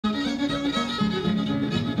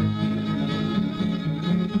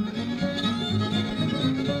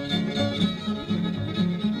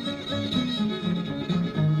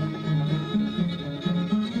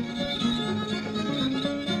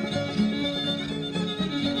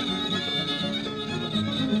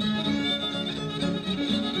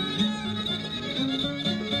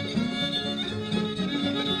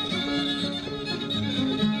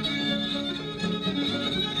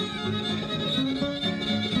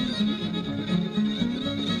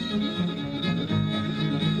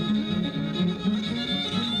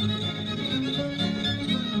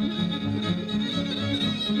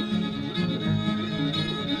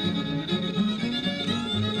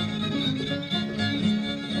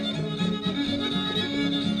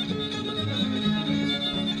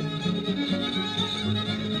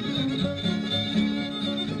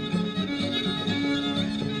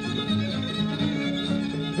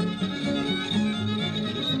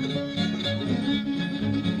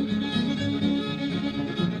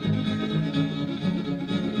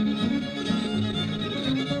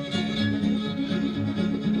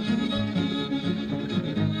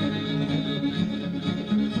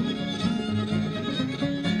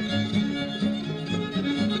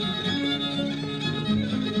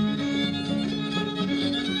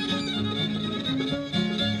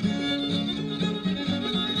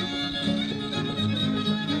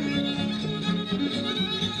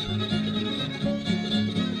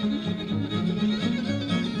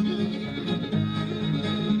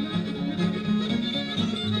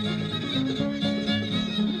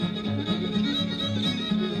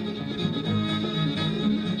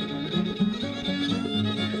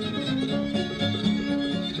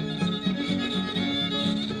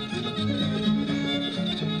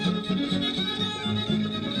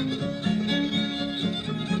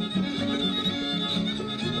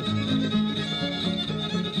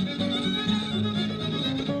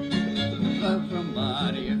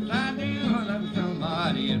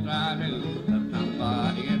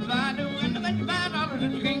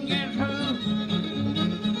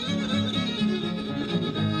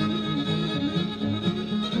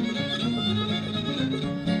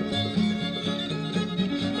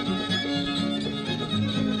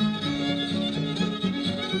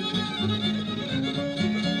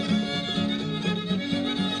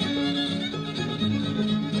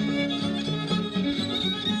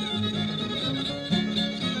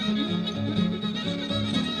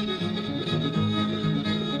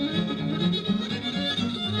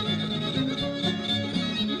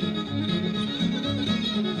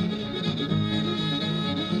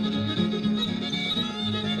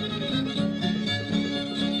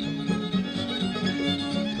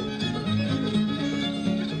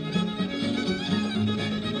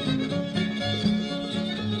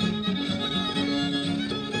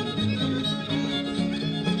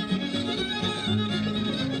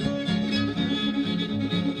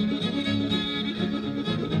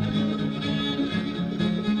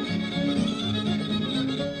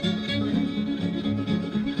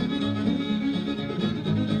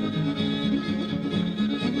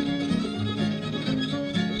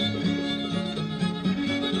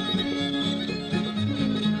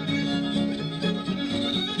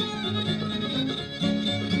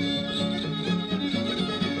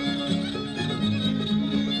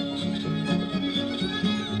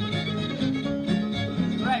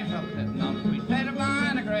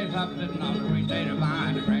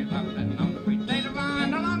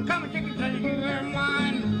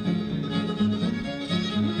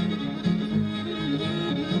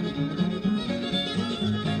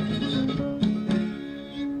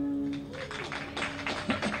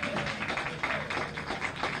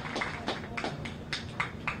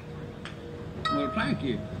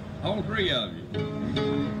All three of you.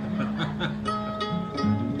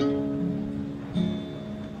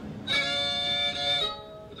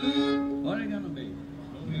 What are you gonna be?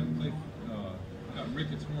 Well, we haven't played, got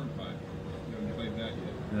Ricketts Hornpipe. We haven't played that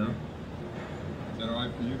yet. No. Is that all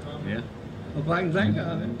right for you, Tom? Yeah. Well, if I can think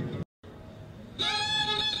of it.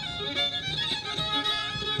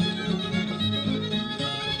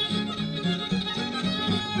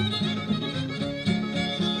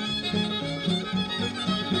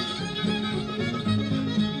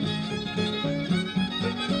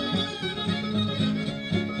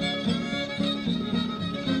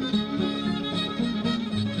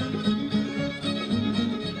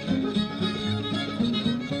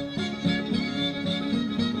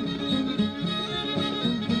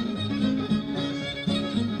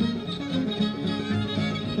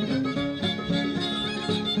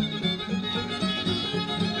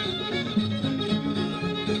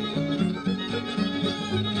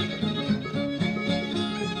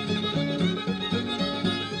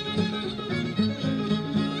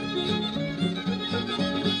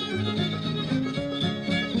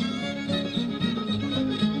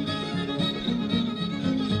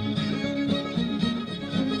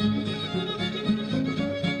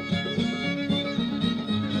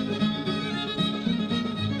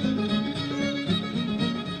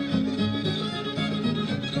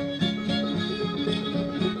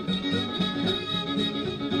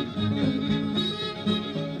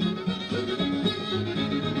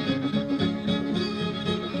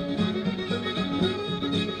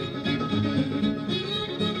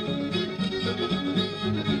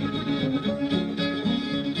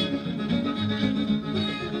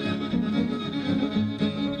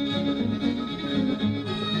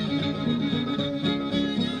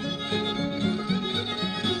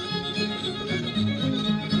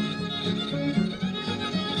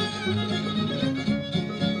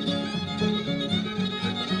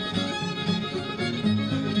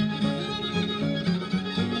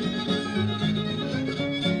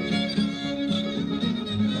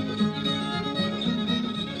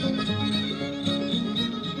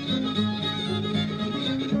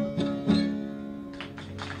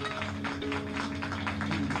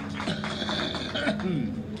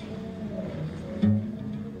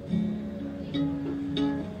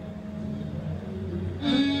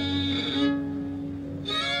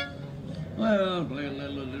 Well, play a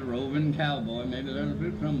little roving cowboy. Maybe that'll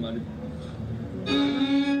suit somebody.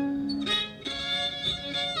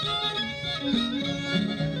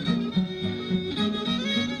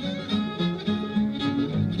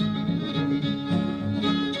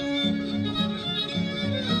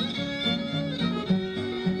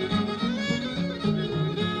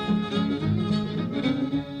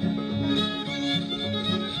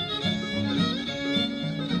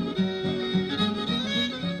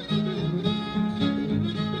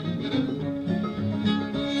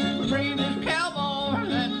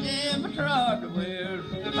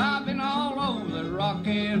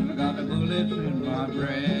 I got the bullets in my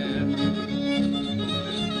breast.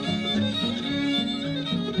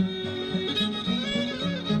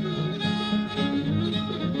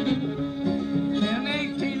 In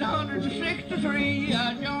 1863,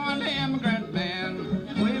 I joined the immigrant band.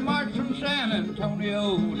 We marched from San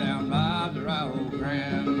Antonio down by the Rio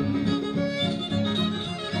Grande.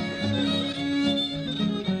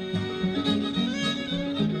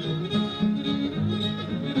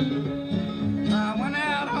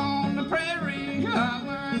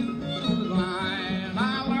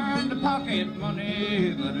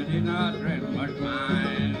 Money, but I did not drink much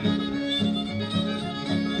wine.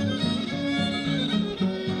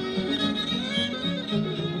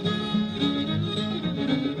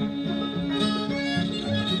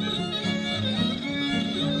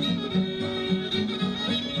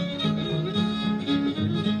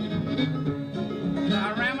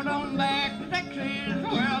 I rambled on back to Texas,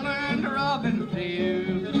 where I learned to rob and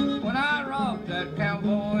steal. When I robbed that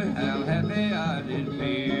cowboy, how happy I did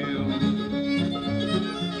feel.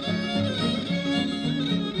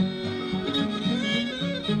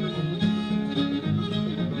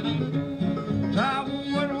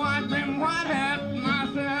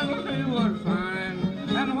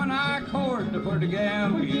 For the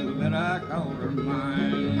gal, you bet I called her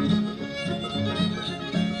mine.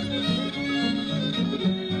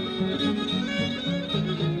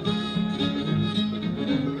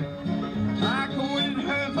 I courted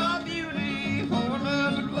her for beauty, for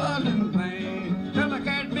love it wasn't plain, till I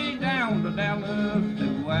carried me down to Dallas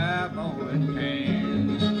to wear ball and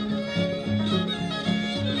chain.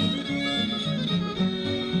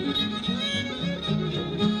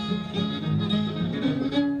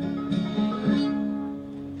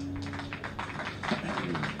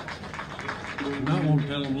 I want to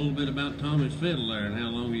tell them a little bit about Tommy's fiddle there and how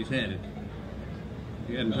long he's had it.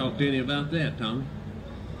 You hadn't talked to any about that, Tommy.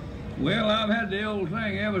 Well, I've had the old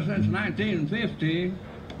thing ever since 1915.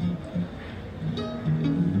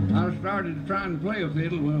 I started trying to play a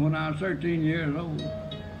fiddle when I was 13 years old.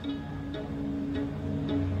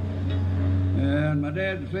 And my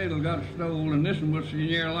dad's fiddle got stolen, and this one was a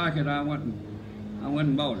year like it. I went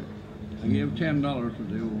and bought it. I gave $10 for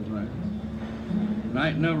the old thing. And I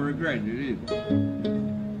ain't never regretted it either.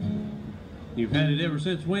 You've had it ever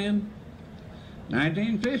since when?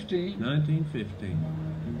 1915. 1915.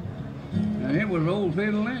 Now, it was old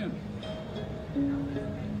fiddle then.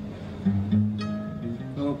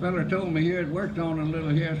 So a fella told me here, it worked on it a little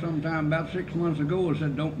here sometime about 6 months ago, and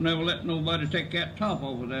said, don't never let nobody take that top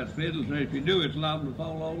off of that fiddle. So if you do, it's liable to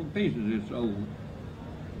fall all to pieces. It's old.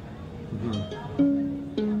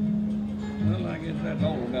 Well, I guess that's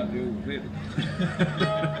all about the old fiddle.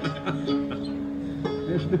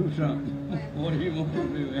 Let's do something. What do you want to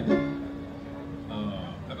do, man?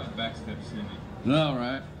 How about backstep singing? All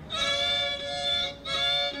right.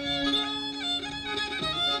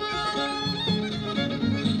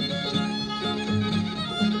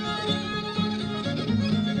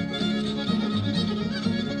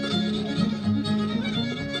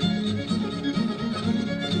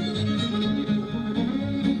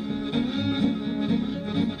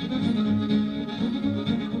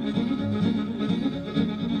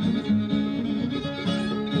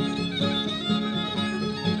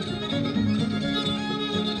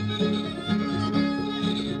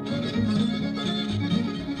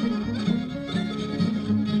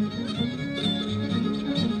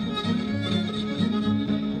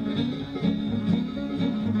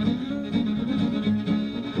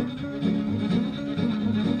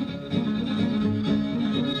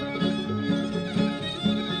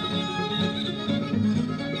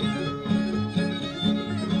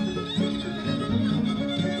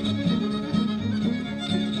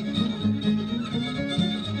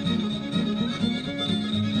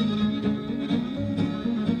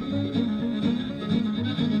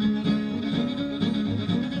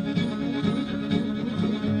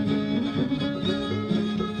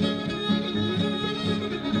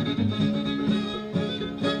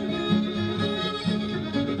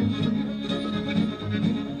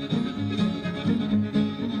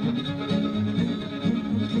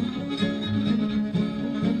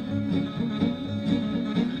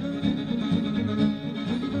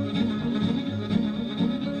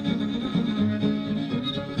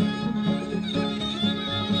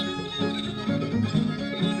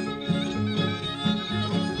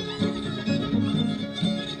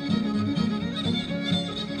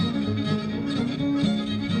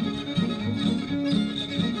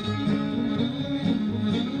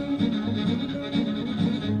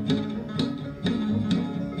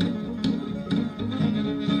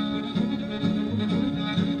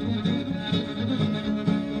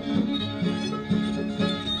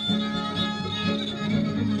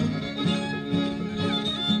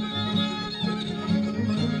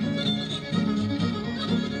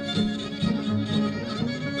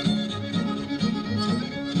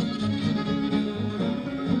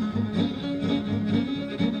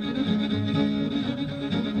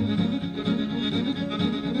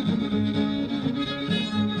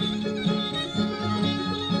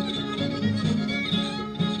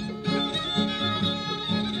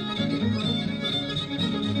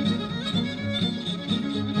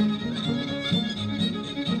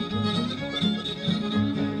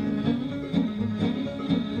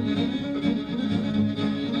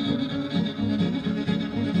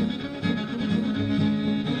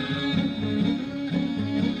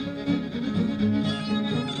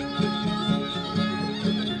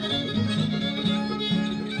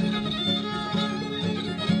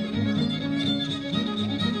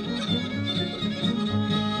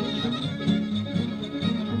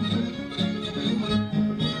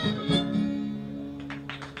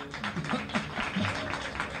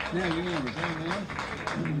 Now you want to sing one?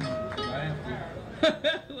 I have to.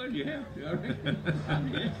 Well, you have to. I reckon.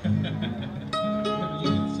 You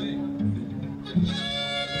can sing.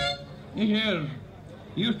 It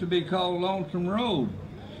used to be called Lonesome Road.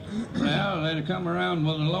 Now they come around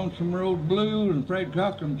with the Lonesome Road Blues, and Fred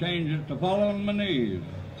Cochran changed it to Fall on My Knees.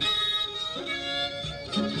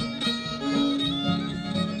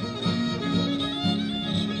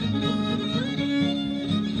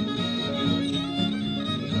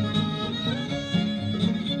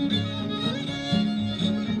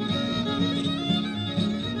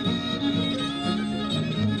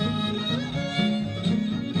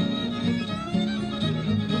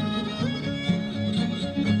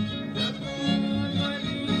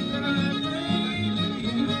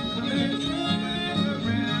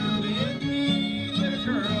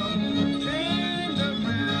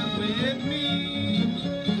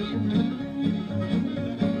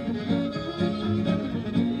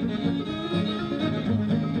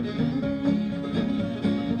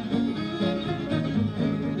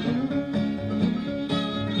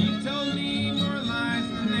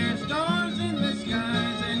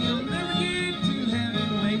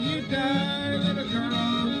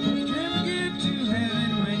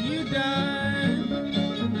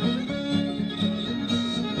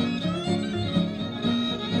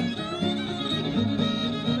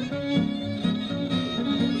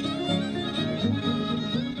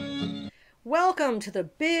 Welcome to the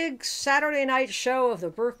big Saturday night show of the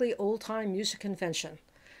Berkeley Old Time Music Convention.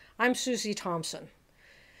 I'm Susie Thompson.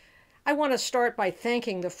 I want to start by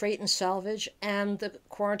thanking the Freight and Salvage and the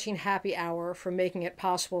Quarantine Happy Hour for making it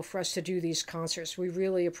possible for us to do these concerts. We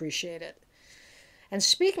really appreciate it. And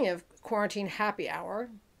speaking of Quarantine Happy Hour,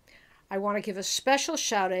 I want to give a special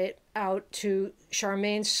shout out to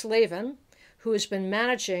Charmaine Slavin, who has been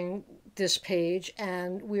managing this page,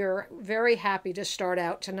 and we're very happy to start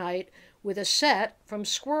out tonight with a set from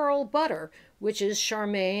Squirrel Butter, which is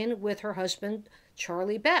Charmaine with her husband,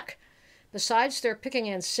 Charlie Beck. Besides their picking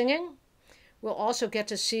and singing, we'll also get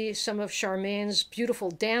to see some of Charmaine's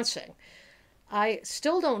beautiful dancing. I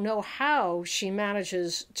still don't know how she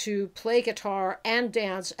manages to play guitar and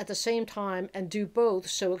dance at the same time and do both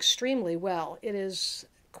so extremely well. It is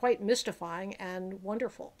quite mystifying and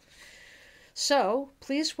wonderful. So,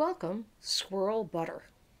 please welcome Squirrel Butter.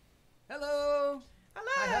 Hello! Hello!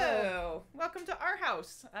 Hi-ho. Welcome to our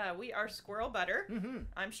house. We are Squirrel Butter. Mm-hmm.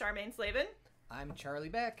 I'm Charmaine Slavin, I'm Charlie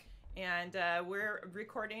Beck. and we're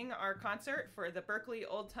recording our concert for the Berkeley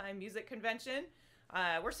Old Time Music Convention.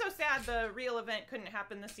 We're so sad the real event couldn't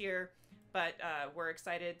happen this year, but we're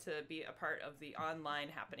excited to be a part of the online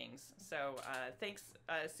happenings. So thanks,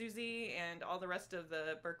 Susie and all the rest of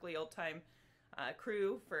the Berkeley Old Time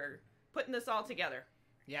crew for putting this all together.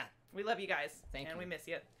 Yeah. We love you guys, Thank and you. we miss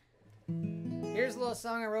you. Here's a little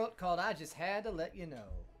song I wrote called I Just Had to Let You Know.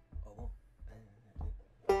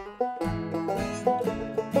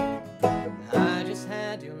 I just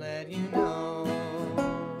had to let you know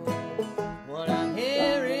what I'm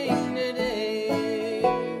hearing today.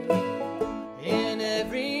 In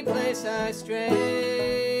every place I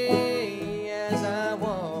stray, as I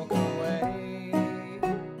walk away,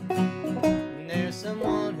 there's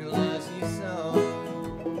someone who loves you so,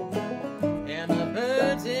 and the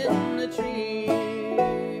birds in the trees,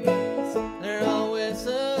 they're all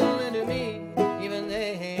whistling to me, even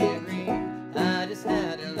they agree. I just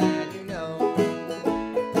had to let you know.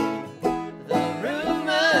 The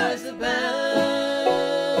rumors abound,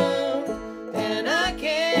 and I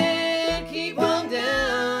can't keep on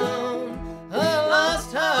down. A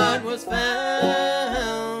lost heart was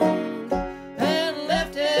found and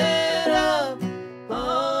lifted up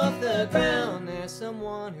off the ground. There's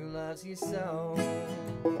someone who loves you so.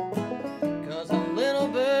 'Cause a little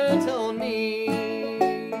bird told me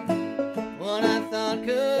what I thought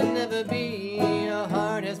could never be. Your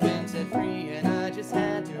heart has been set free, and I just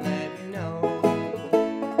had to let you know.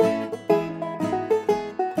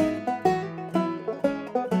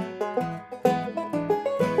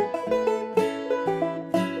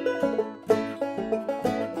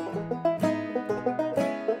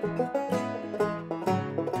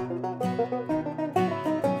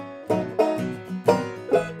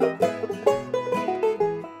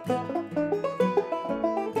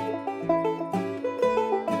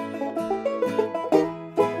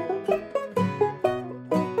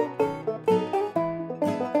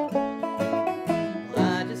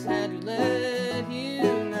 I just had to let you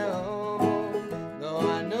know, though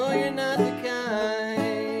I know you're not the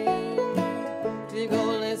kind to go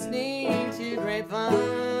listening to grapevines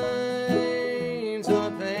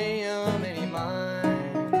or pay 'em any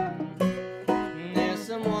mind. There's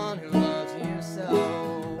someone who loves you so,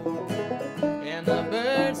 and the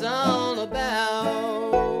birds all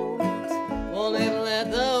about, well, they've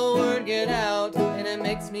let the word get out, and it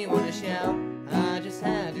makes me want to shout. I just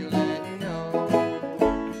had to let you know.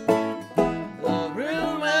 The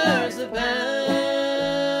rumors abound,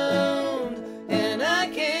 and I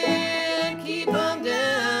can't keep them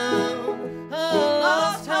down. A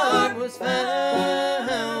lost heart was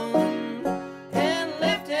found and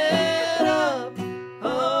lifted up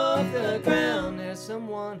off the ground. There's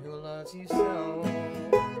someone who loves you so,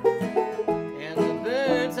 and the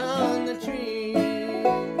birds on the trees,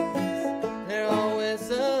 they're all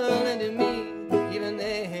whistling to me, even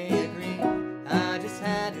they agree. I just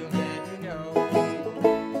had to let you know.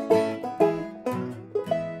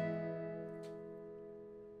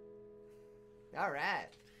 All right.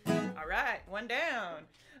 All right, one down.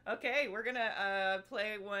 Okay, we're gonna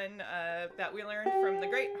play one that we learned from the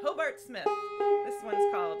great Hobart Smith. This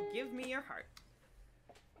one's called "Give Me Your Heart."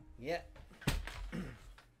 Yeah.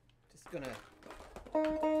 Just gonna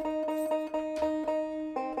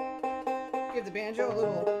give the banjo a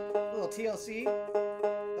little TLC.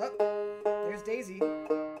 Oh, there's Daisy. How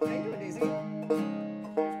you doing, Daisy?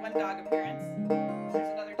 There's one dog appearance. There's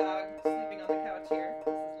another dog sleeping on the couch here.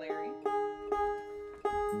 This is Larry.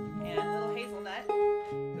 And little Hazelnut,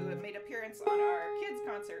 who have made appearance on our kids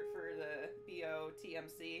concert for the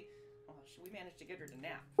BOTMC. Well, we managed to get her to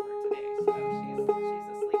nap for today, so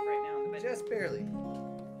she's asleep right now in the but Just barely. Got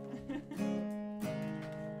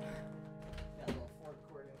a little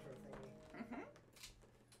 4-chord intro thingy. Mhm.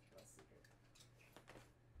 Let's see here.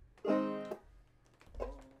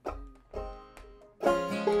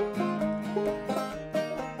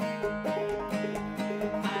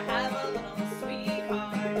 I have a little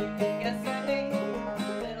sweetheart, you can guess her name.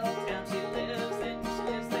 Little town she lives in, she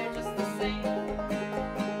lives there just the same.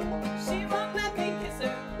 She won't let me kiss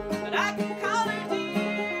her, but I can call her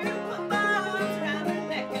dear. Put my arms around her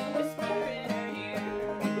neck and whisper in her ear.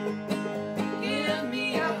 Give me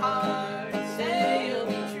your heart, say you'll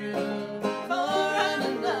be true. For I'm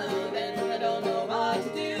in love and I don't know what to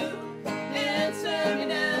do. Answer me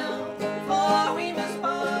now, for we must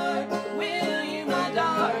part. Will you, my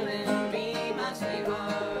darling, be my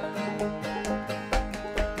sweetheart?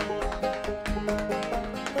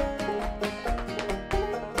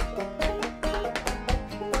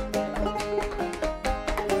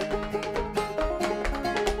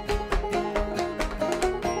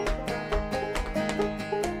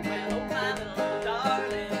 Well, oh, my little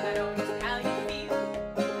darling, I know just how you feel.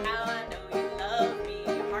 How I know you love me,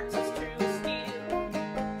 your heart's as true as steel.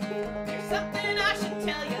 There's something I should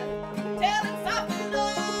tell you, tell it soft and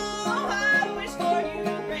low. I wish for you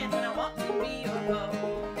to grant and I want to be your beau.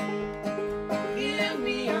 Give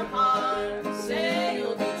me your heart, say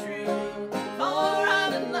you'll be true. For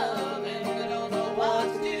I'm in love and I don't know what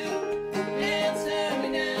to do. Answer me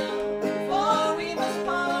now, for we must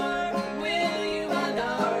part. Will you, my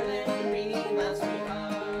darling, be my sweetheart?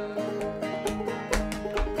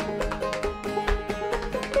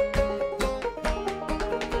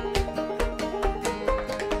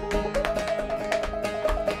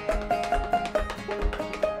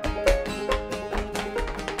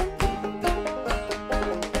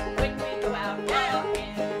 When we go out walking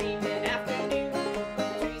in the evening afternoon, the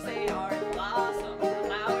trees they are in blossom, the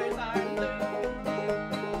flowers are in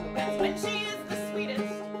bloom. That's when she is the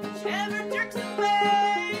sweetest, she never jerks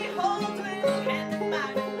away. Holds little hand in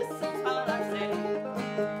mine and listens while I say,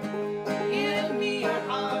 give me your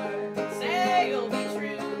heart, say you'll be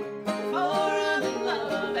true. For I'm in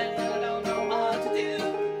love and I don't know what to do.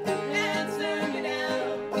 Answer me now,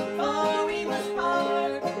 for we must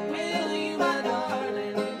part. Will you, my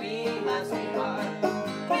darling, be my sweetheart?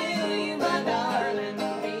 Will you, my darling,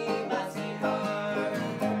 be my sweetheart?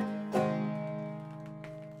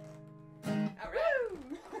 All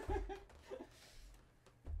right.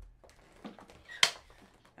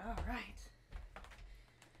 All right.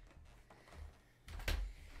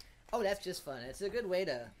 Oh, that's just fun. It's a good way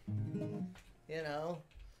to,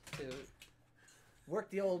 to work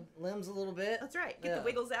the old limbs a little bit. That's right. Get Yeah. the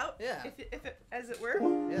wiggles out. Yeah. If it, as it were.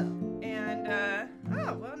 Yeah. And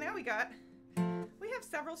oh well, now we have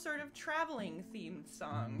several sort of traveling themed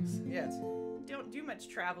songs. Yes. Don't do much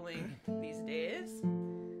traveling these days,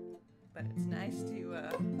 but it's nice to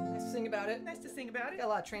Nice to sing about it. nice to sing about it. Got a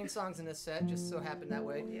lot of train songs in this set, just so happened that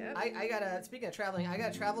way. Yep. I gotta, speaking of traveling, I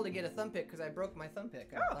gotta travel to get a thumb pick because I broke my thumb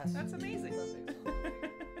pick. Oh, that's amazing.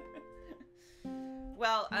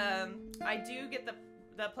 Well, I do get the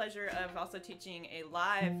pleasure of also teaching a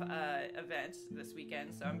live event this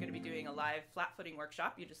weekend. So I'm going to be doing a live flat footing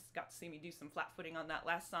workshop. You just got to see me do some flat footing on that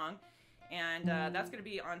last song. And that's going to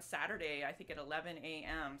be on Saturday, I think at 11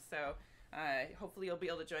 a.m. So hopefully you'll be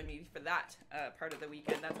able to join me for that part of the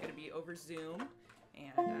weekend. That's going to be over Zoom.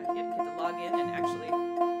 And you get to log in and actually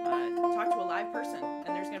talk to a live person.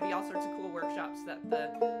 And there's going to be all sorts of cool workshops that the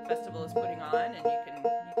festival is putting on, and you can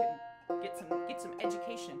get some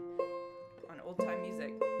education on old time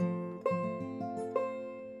music.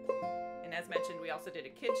 And as mentioned, we also did a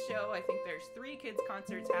kids show. I think there's 3 kids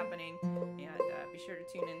concerts happening, and be sure to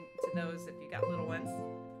tune in to those if you got little ones,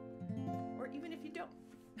 or even if you don't.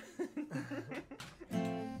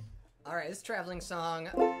 All right, this traveling song,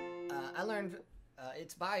 I learned.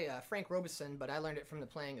 It's by Frank Robeson, but I learned it from the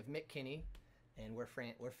playing of Mick Kinney, and we're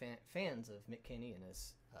fans of Mick Kinney and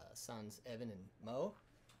his sons Evan and Mo.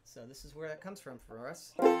 So this is where that comes from for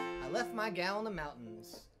us. I left my gal in the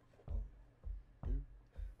mountains.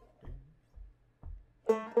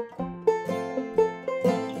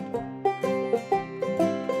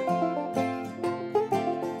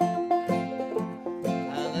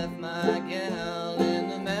 I left my gal in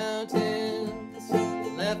the mountains,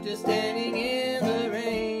 left her standing in the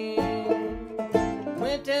rain.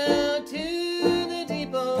 Went down to the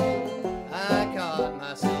depot, I caught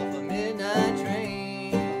myself a midnight train.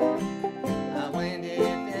 I landed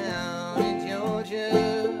down in Georgia,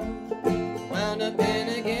 wound up in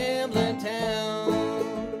a gambling town.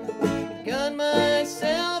 Got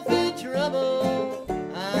myself in trouble,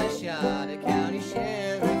 I shot a county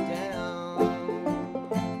sheriff down.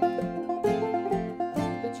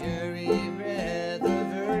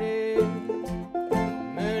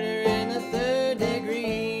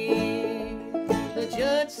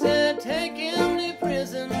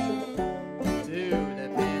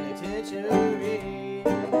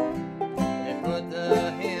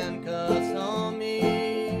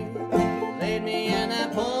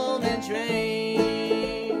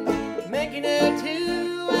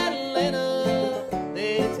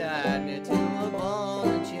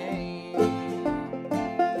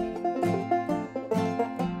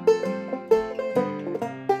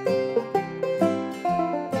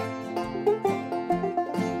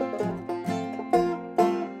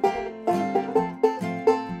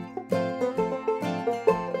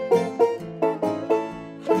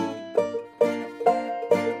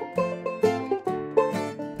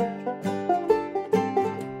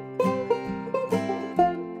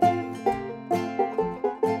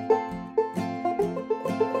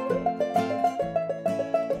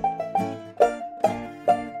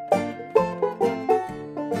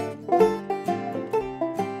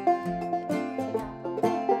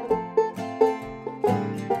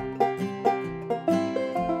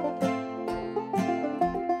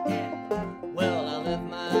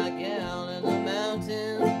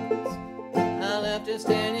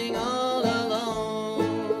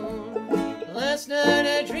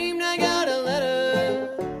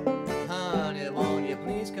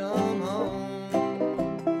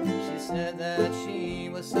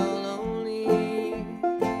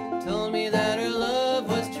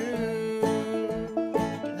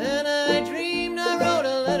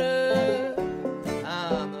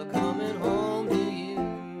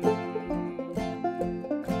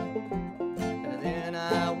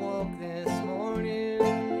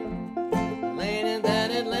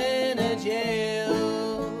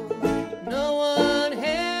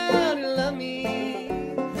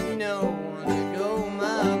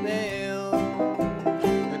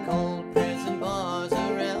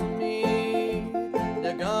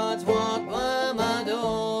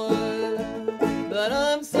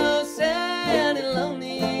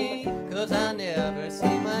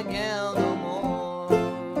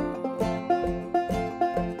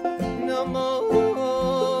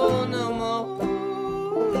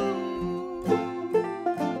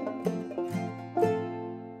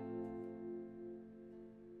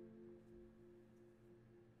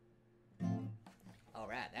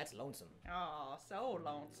 that's lonesome. Oh, so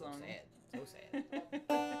lonesome. So sad.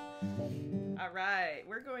 All right,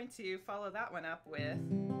 we're going to follow that one up with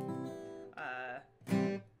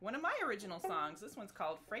one of my original songs. This one's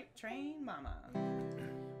called Freight Train Mama.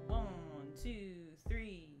 1, 2,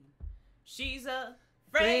 3. She's a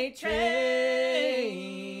freight train.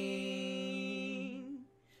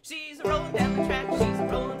 She's a rolling down the track. She's a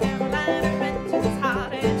rolling down the line. Her engine's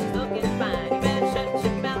hot and she's looking fine. You better shut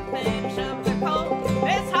your mouth and shove her cold.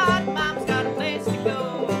 It's hot, Mama's got a place to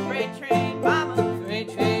go. Freight train Mama. Freight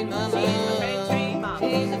train mama. She's a freight train mama.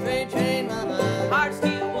 She's a freight train mama. Hard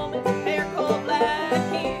steel woman, hair coal black.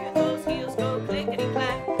 Hear those heels go clickety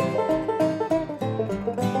clack.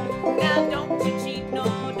 Now don't you cheat, no,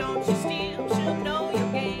 don't you steal. She'll know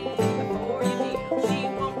your game before you deal. She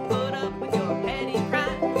won't put up with your petty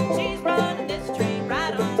crime. She's running this train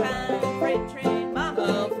right on time. Freight train mama.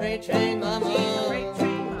 Oh, freight train mama. She's a freight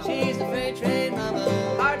train mama. She's a freight train mama.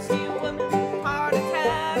 Hard steel woman, heart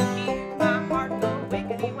attack. Hear my heart go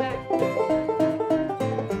wickety whack.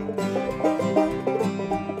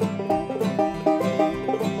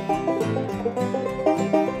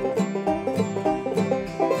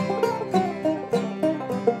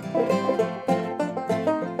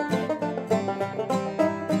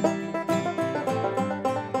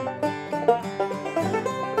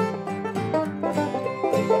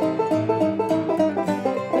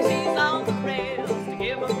 She's on the rails to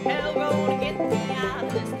give 'em hell, gonna get me out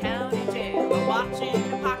of this county jail. Watching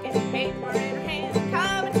her pocket, paper in her hand,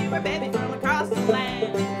 coming to her baby from across the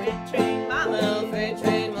land. Freight train mama, Well, freight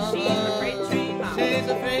train mama. she's a freight train mama. She's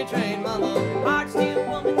a freight train mama. Hard steel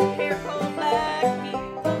woman, hair coal black,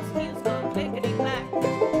 hear those heels go clickety clack.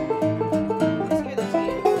 Let's hear those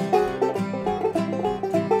heels.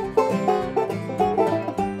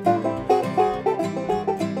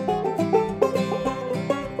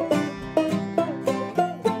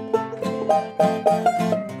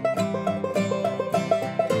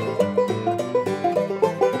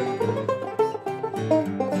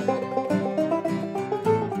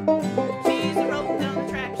 She's a rolling down the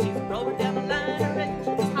track, she's a rolling down the line. Her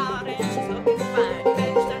engine's hot and she's looking fine. You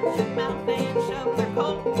better shut your mouth and shove her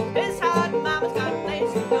cold. It's hot, Mama's got a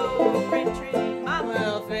place to go. Freight train mama.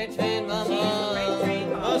 Well, freight train mama. She's a freight train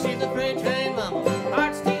mama. Oh, she's a freight train mama.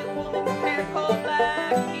 Hard steel woman, hair coal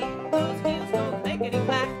black. Hear those heels go clickety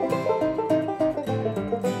clack.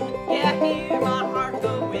 Yeah, hear my heart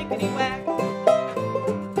go wickety whack.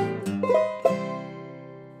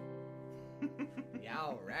 Yeah,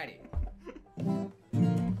 alrighty.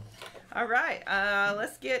 All right,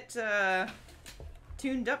 let's get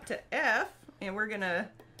tuned up to F, and we're gonna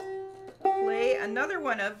play another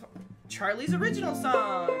one of Charlie's original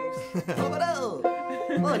songs. Oh,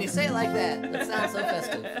 when you say it like that, it sounds so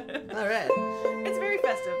festive. All right. It's very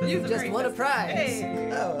festive. This You've is a just very won a festive- prize.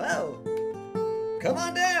 Hey. Oh. Come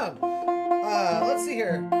on down. Let's see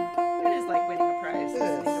here. It is like winning a prize. It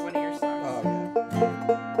Listening is. to one of your songs.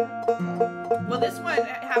 Oh, Well, this one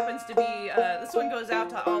happens to be. This one goes out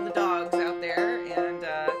to all the dogs out there, and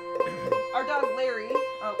our dog Larry,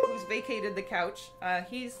 who's vacated the couch.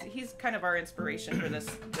 He's kind of our inspiration for this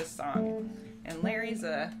song. And Larry's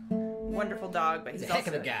a wonderful dog, but he's a heck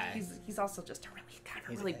also of a guy. He's also just a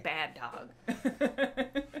He's a really heck. bad dog.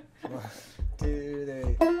 yeah. 1, 2,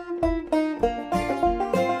 3.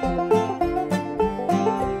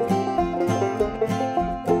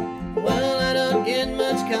 Well, I don't get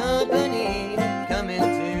much company coming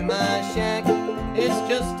to my shack. It's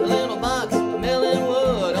just a little box of milling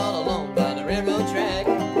wood all along by the railroad track.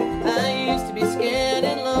 I used to be scared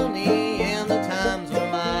and lonely, and the times were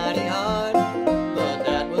mighty hard. But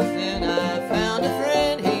that was then I found a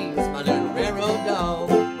friend. He's my little railroad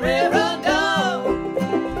dog. Railroad dog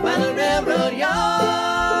by the railroad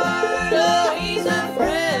yard. Oh, he's a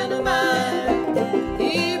friend of mine.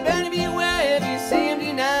 You better beware if you see him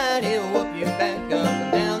tonight. He'll whoop you back up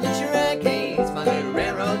and down the track. He's my little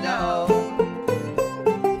railroad dog.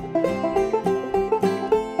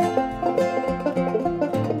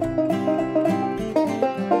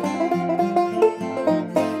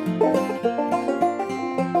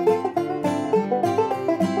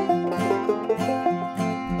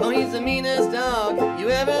 Oh, he's the meanest dog you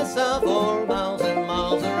ever saw for miles and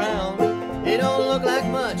miles around. He don't look like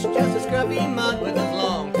much, just a scruffy mutt with his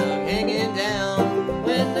long tongue hanging down.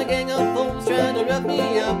 When the gang of folks tried to rough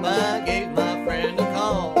me up, I gave my friend a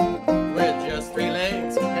call. With just 3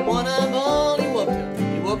 legs and one eyeball, he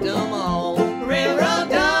whooped them all. Railroad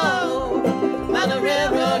dog, by the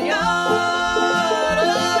railroad yard.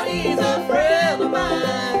 Oh, he's a friend of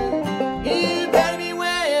mine. You better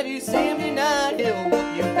beware if you see him tonight. He'll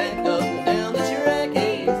whoop you back up and down the track.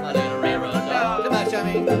 He's my little railroad dog. Come on,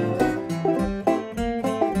 Chummy.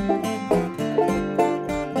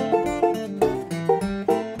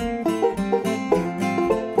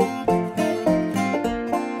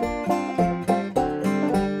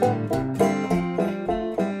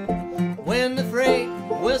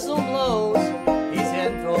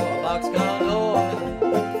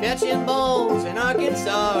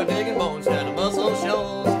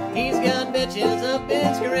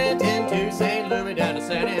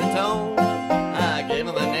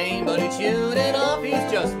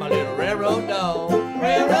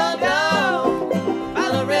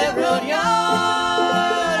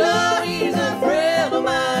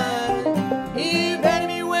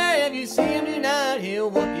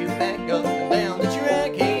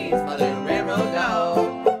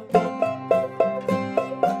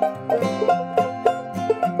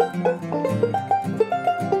 Oh,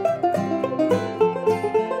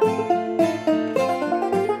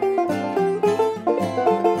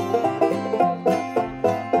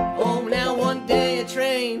 now one day a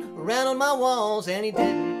train ran on my walls and he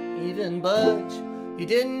didn't even budge. He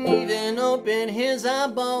didn't even open his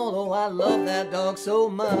eyeball. Oh, I love that dog so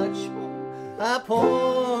much. I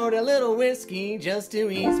poured a little whiskey just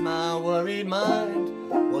to ease my worried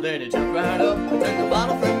mind. Well, then he took right up and took the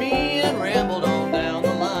bottle from me and rambled on down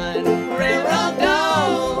the line. Railroad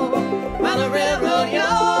dog, by the railroad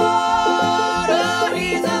yard. Oh,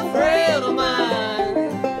 he's a friend of mine.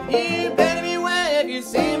 You better beware if you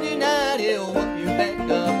see him tonight. He'll whoop you back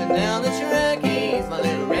up and down the track. He's my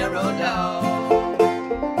little railroad dog.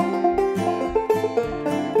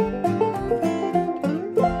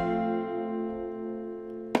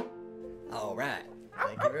 All right.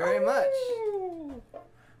 Thank you very much.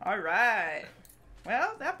 All right.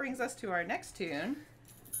 Well, that brings us to our next tune.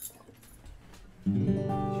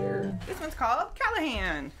 Sure. This one's called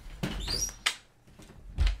Callahan.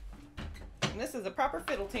 And this is a proper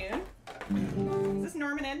fiddle tune. Is this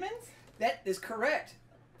Norman Edmonds? That is correct.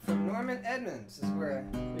 From Norman Edmonds is where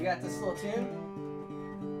we got this little tune.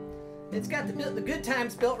 It's got the good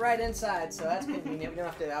times built right inside, so that's convenient. We don't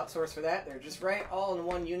have to outsource for that. They're just right all in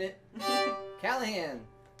one unit. Callahan.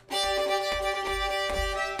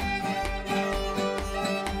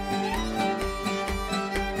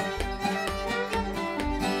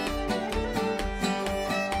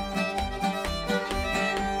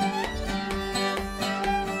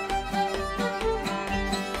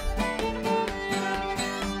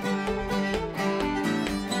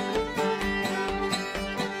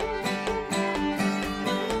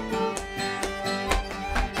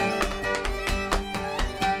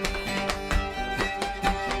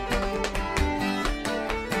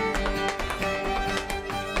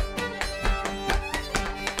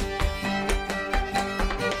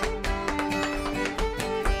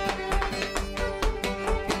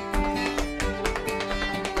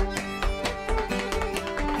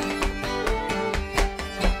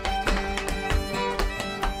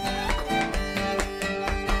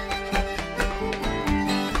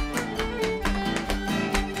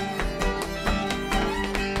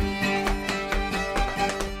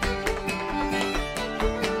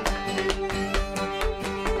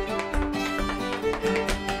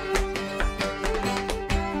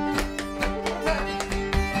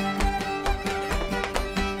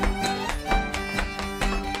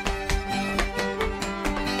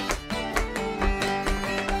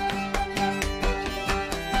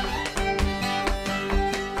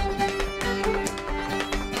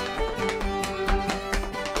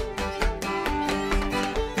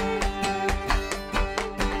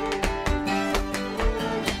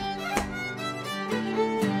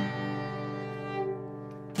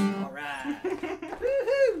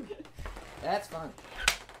 That's fun.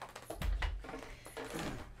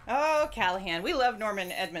 Oh, Callahan. We love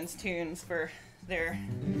Norman Edmonds tunes for their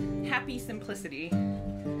happy simplicity.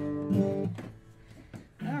 All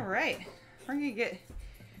right. We're going to get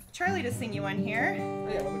Charlie to sing you one here. Oh,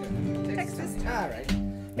 yeah, what we doing? Texas. All right.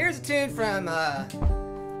 Here's a tune from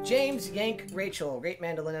James Yank Rachel, great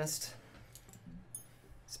mandolinist.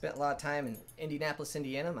 Spent a lot of time in Indianapolis,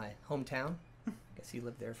 Indiana, my hometown. Guess he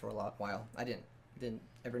lived there for a while. I didn't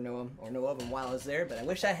ever know him or know of him while I was there, but I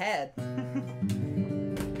wish I had.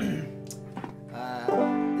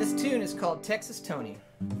 This tune is called Texas Tony.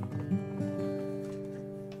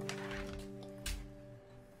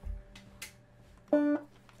 One,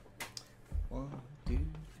 two,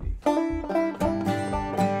 three.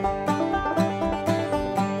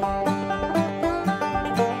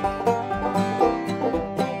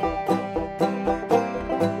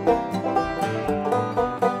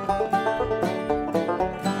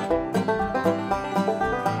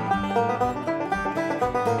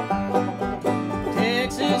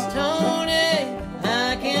 Texas Tony,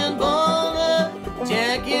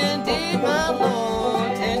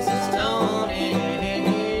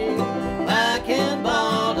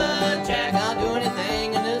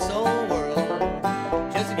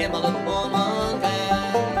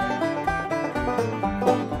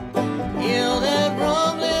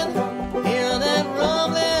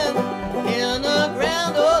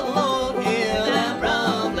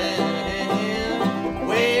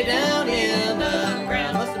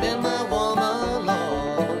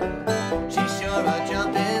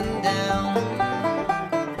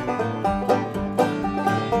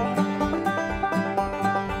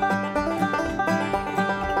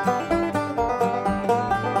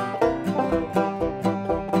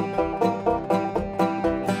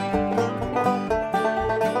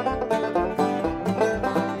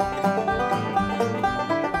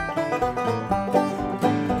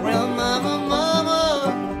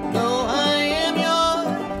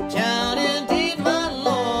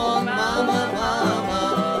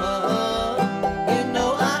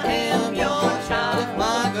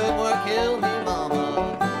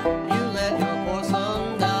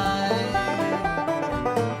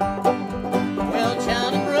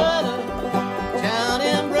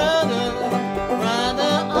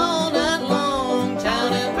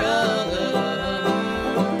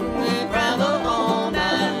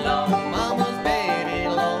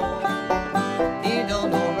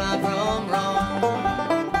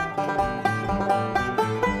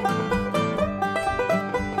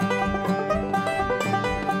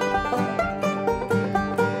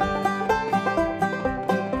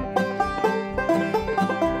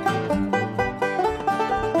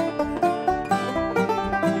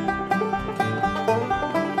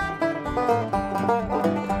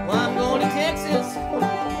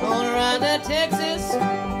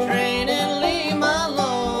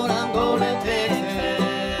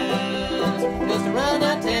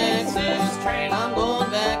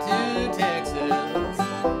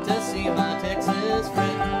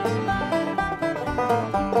 friend.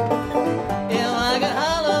 If I could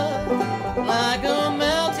holler like a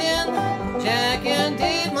mountain Jack,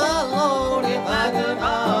 indeed, my Lord, if I could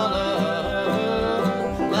holler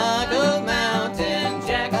like a mountain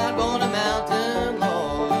Jack, I'd go on a mountain,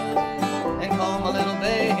 Lord, and call my little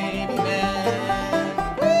baby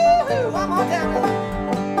back. Woo-hoo, one more time.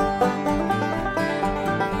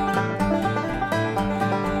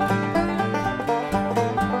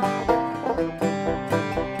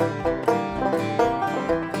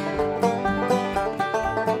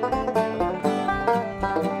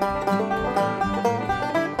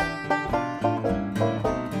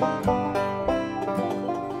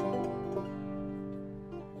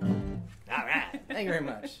 Thank you very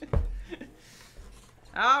much.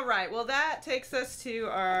 All right, well, that takes us to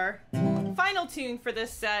our final tune for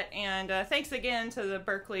this set, and thanks again to the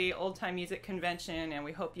Berkeley Old Time Music Convention, and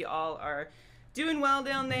we hope you all are doing well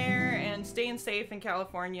down there and staying safe in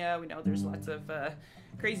California. We know there's lots of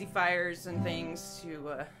crazy fires and things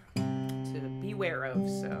to beware of,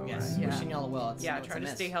 so Yes, yeah. wishing y'all well. It's, Yeah, it's try a to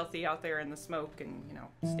mess. stay healthy out there in the smoke, and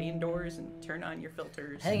stay indoors and turn on your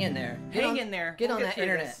filters. Hang in there. Hang in there. Get We'll on that through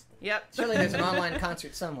internet. this. Yep. Surely there's an online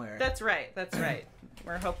concert somewhere. That's right. That's right.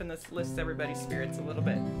 We're hoping this lifts everybody's spirits a little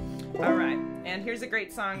bit. All right. And here's a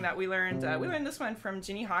great song that we learned. We learned this one from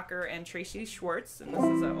Ginny Hawker and Tracy Schwartz. And this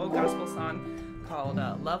is an old gospel song called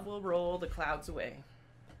Love Will Roll the Clouds Away.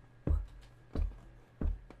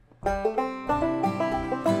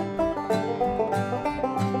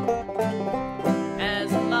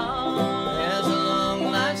 As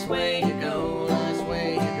long life's way you go,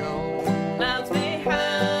 clouds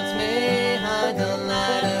may hide the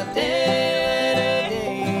light of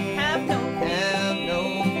day. Have no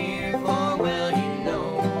fear, for well you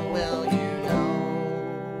know,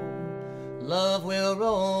 Love will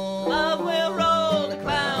roll. love will roll the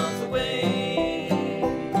clouds away.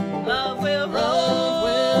 Love will Love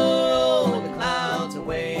will roll roll the clouds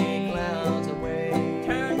away, clouds away.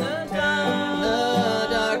 turn the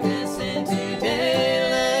Darkness into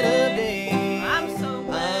daylight of day. I'm so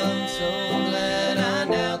glad I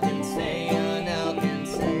now can say,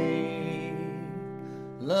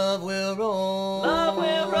 love will roll. love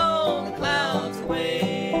will roll the clouds away.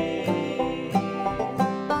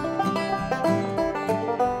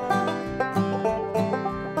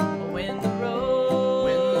 When the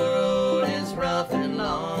road is rough and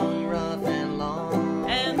long,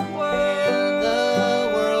 and the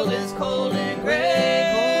world is cold and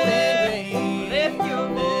gray, lift your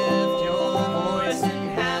voice in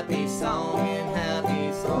happy song,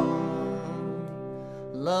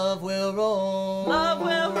 Love will roll. love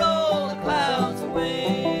will roll the clouds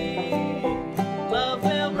away. Love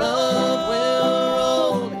will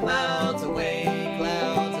roll the clouds away,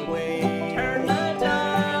 turn the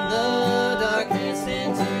darkness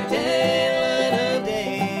into daylight of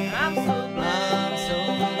day. I'm so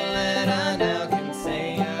glad I now can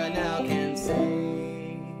say,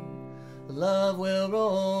 love will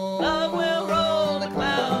roll. love will roll the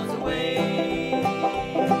clouds away.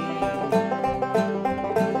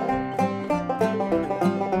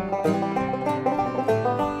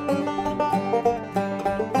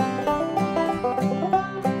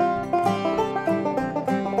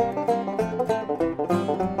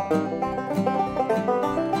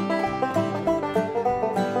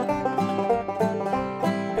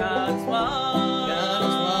 God's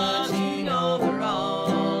watching over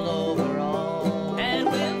all, and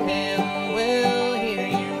will Hear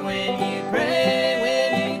you when you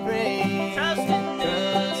pray, trust in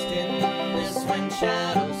this when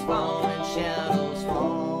shadows fall,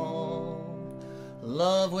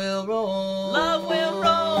 love will roll. love will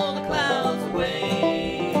roll the clouds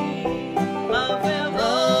away. Love will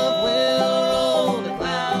roll the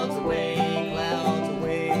clouds away,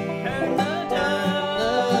 turn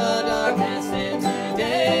the darkness into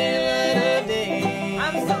daylight of day.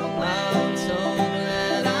 I'm so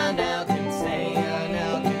glad I now can say,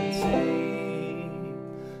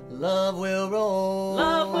 love will roll.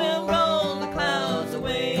 love will roll the clouds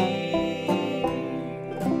away.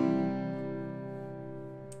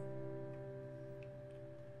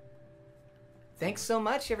 Thanks so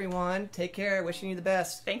much, everyone. Take care. Wishing you the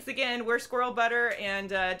best. Thanks again. We're Squirrel Butter, and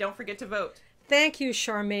don't forget to vote. Thank you,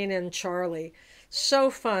 Charmaine and Charlie. So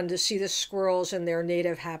fun to see the squirrels in their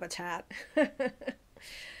native habitat.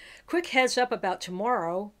 Quick heads up about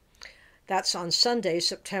tomorrow. That's on Sunday,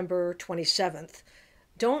 September 27th.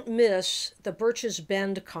 Don't miss the Birch's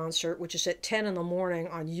Bend concert, which is at 10 in the morning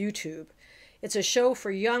on YouTube. It's a show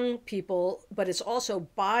for young people, but it's also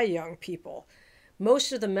by young people.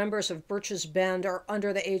 Most of the members of Birch's Bend are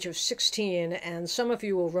under the age of 16, and some of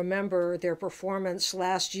you will remember their performance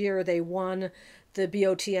last year. They won the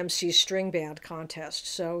BOTMC String Band contest,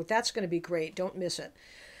 so that's going to be great. Don't miss it.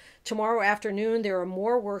 Tomorrow afternoon, there are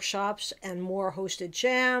more workshops and more hosted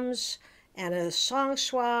jams and a song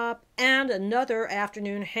swap and another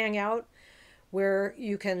afternoon hangout where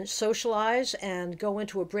you can socialize and go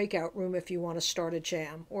into a breakout room if you want to start a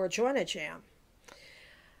jam or join a jam.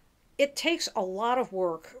 It takes a lot of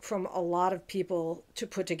work from a lot of people to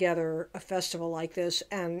put together a festival like this,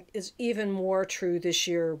 and is even more true this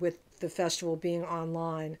year with the festival being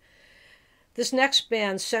online. This next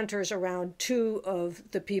band centers around two of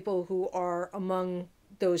the people who are among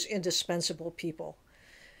those indispensable people.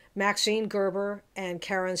 Maxine Gerber and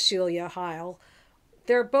Celia Heil.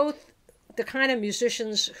 They're both the kind of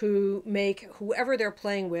musicians who make whoever they're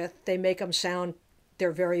playing with, they make them sound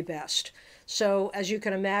their very best. So as you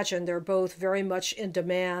can imagine, they're both very much in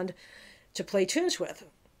demand to play tunes with.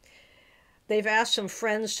 They've asked some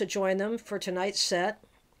friends to join them for tonight's set,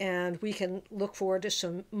 and we can look forward to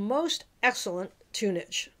some most excellent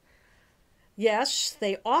tunage. Yes,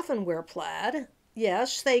 they often wear plaid.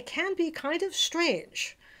 Yes, they can be kind of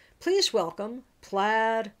strange. Please welcome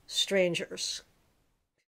Plaid Strangers.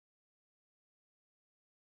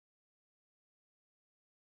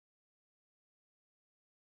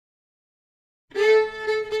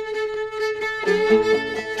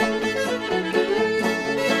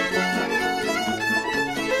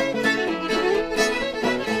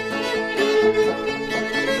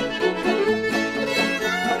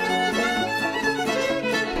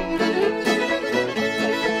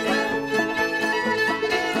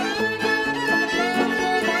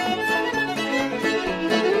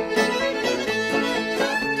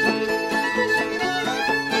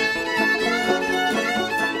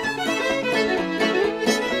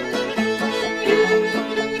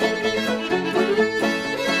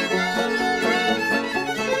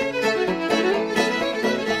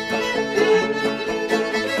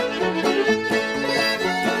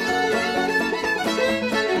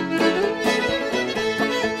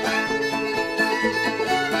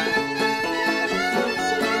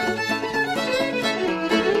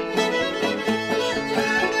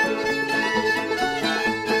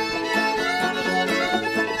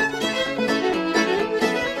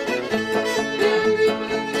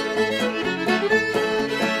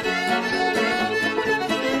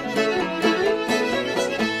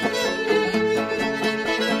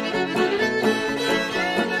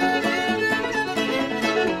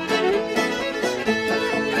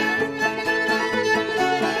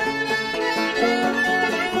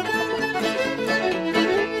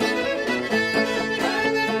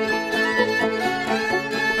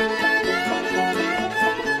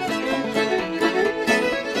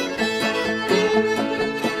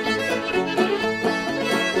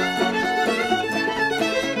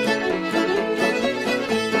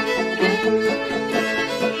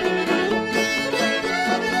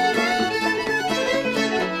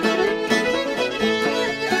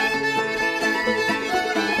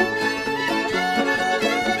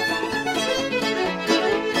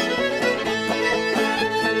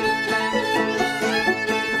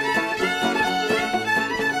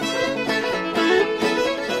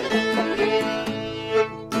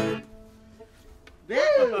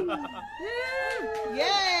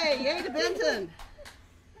 Yay to Benton!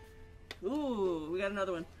 Ooh, we got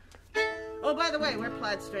another one. Oh, by the way, we're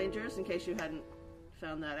Plaid Strangers, in case you hadn't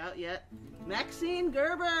found that out yet. Maxine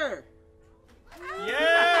Gerber!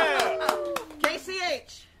 Yeah!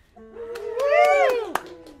 KCH! Woo!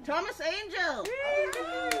 Thomas Angel!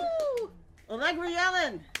 Woo! Allegra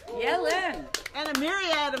Yellen! And a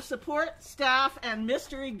myriad of support staff and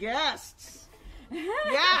mystery guests.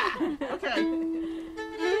 Yeah! Okay.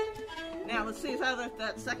 Now, let's see how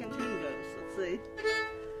that second tune goes. Let's see.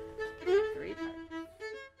 3 times.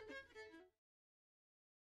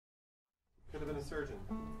 Could have been a surgeon.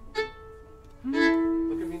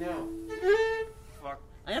 Look at me now. Fuck.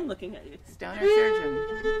 I am looking at you. Stoner surgeon.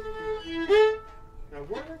 Now,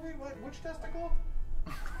 where are we? Which testicle?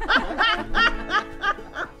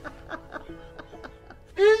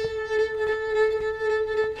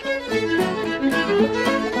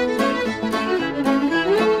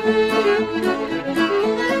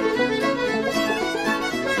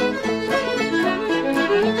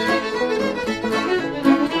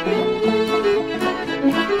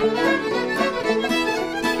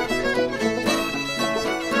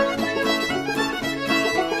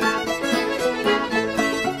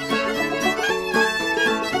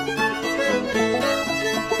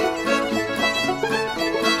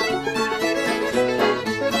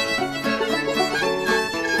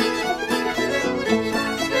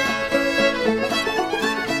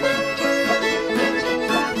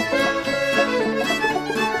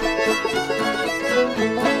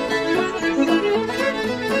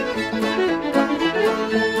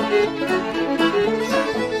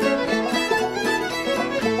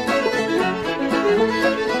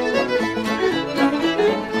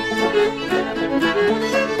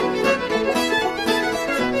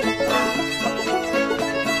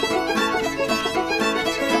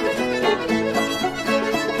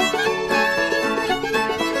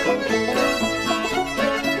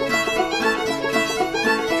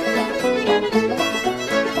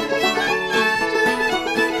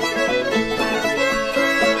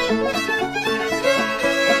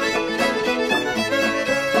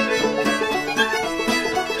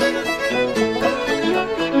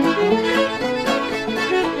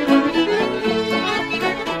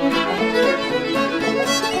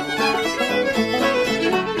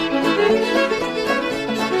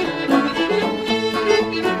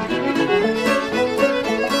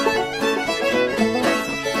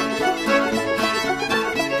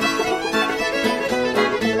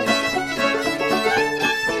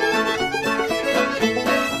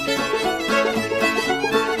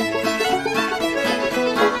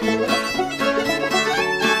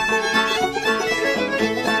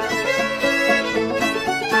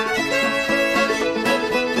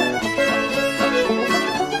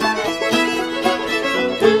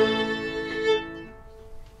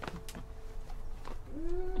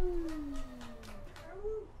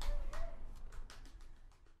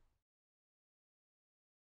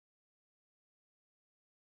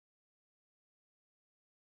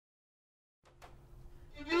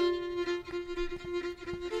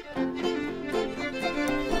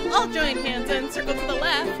 All join hands and circle to the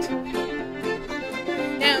left.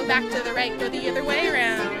 Now back to the right, go the other way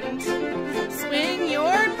around. Swing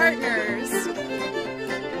your partners.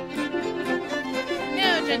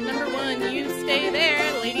 Now gent number 1, you stay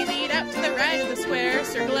there. Lady lead out to the right of the square.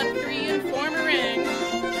 Circle up 3 and form a ring.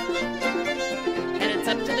 And it's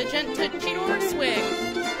up to the gent to cheat or swing.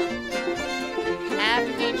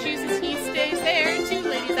 After he chooses, he stays there. 2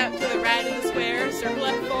 ladies out to the right of the square. Circle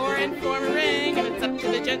up 4 and form a ring. And it's up to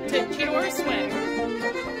the gent to cheat or swing.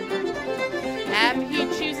 After he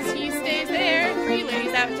chooses, he stays there. 3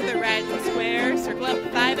 ladies out to the right of the square. Circle up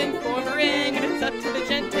 5 and form a ring. And it's up to the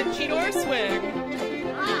gent to cheat or swing.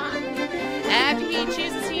 After he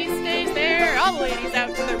chooses, he stays there. All the ladies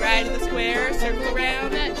out to the right of the square. Circle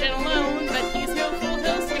around that gent alone. But he's no fool,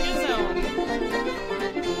 he'll swing his own.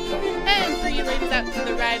 And 3 ladies out to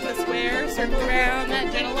the right of the square. Circle around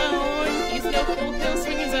that gent alone. He's no fool, he'll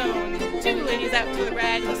swing his own. 2 ladies out to the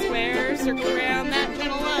right of the square. Circle around that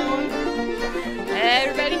gent alone.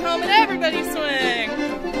 Everybody home and everybody swing.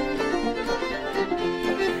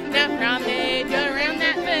 Now promenade, go around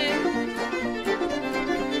that thing.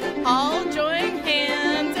 All join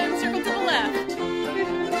hands and circle to the left.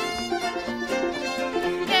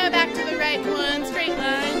 Now back to the right, 1 straight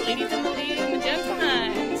line. Ladies in the lead and the gents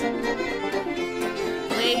behind.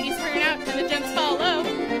 Ladies turn out and the gents follow.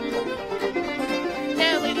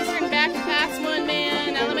 Now ladies turn back and pass 1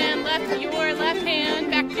 man. Now the man left with your left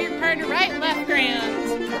hand. Back to your partner, right, left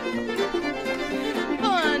grand.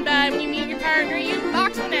 Pull on by when you meet your partner, you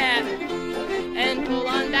box the net. And pull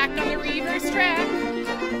on back on the reverse track.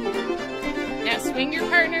 Now swing your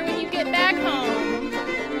partner when you get back home.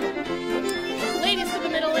 Ladies to the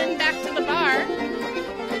middle and back to the bar.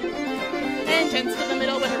 And gents to the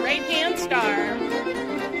middle with a right hand star.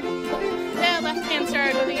 Now left hand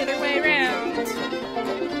star, go the other way around.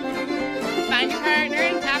 Find your partner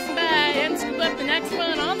and pass them by and scoop up the next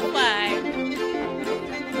one on the fly.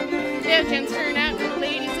 Now gents turn out and the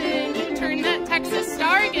ladies in. You turn that Texas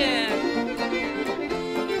star again.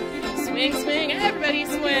 Swing, swing, everybody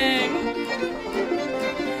swing.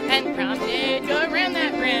 And promenade, go around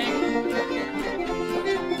that ring.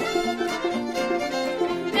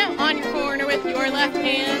 Now on your corner with your left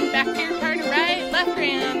hand. Back to your partner, right, left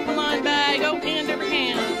hand. Pull on by, go hand over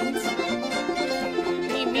hand.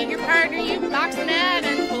 When you meet your partner, you box the net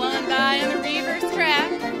and pull on by on the reverse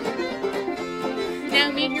track.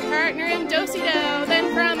 Now meet your partner in do-si-do,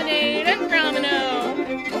 then promenade and promeno.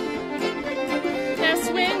 Now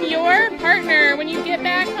swing your partner when you get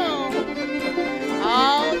back home.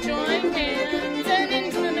 All join hands and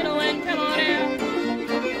into the middle and come on out.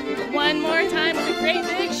 One more time with a great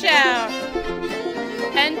big shout.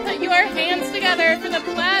 And put your hands together for the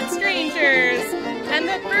Plaid Strangers and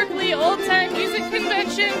the Berkeley Old Time Music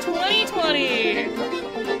Convention 2020.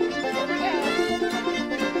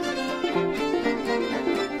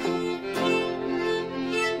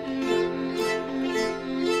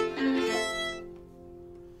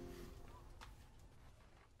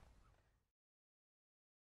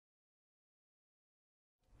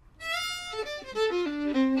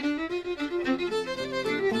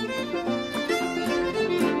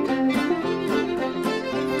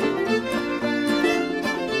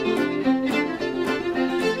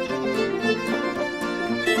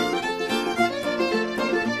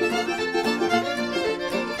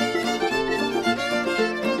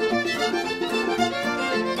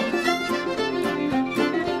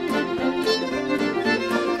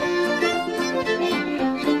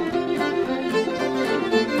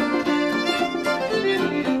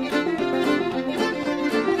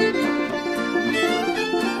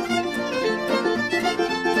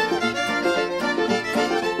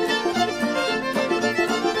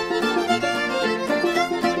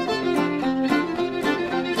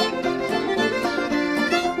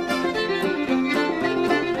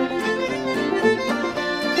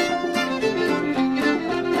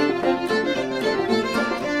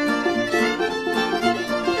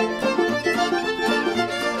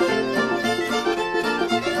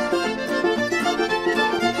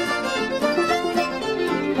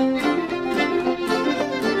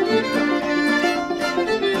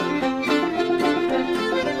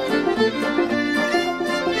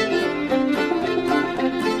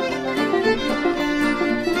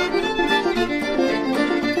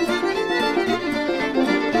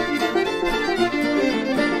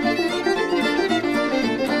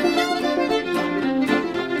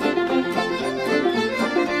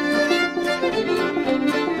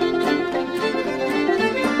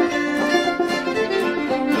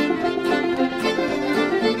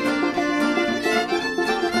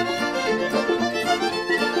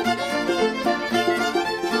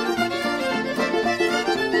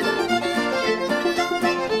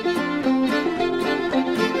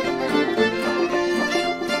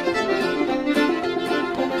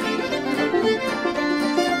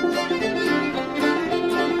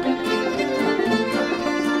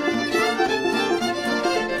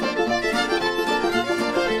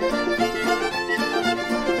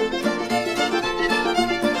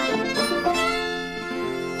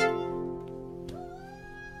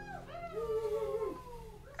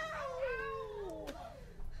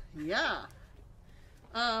 Yeah.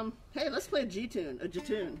 Hey, let's play a G tune, a G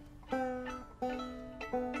tune.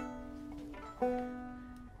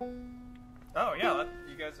 Oh yeah,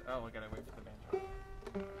 you guys. Oh, we gotta wait for the banjo.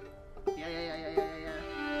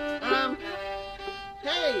 Yeah.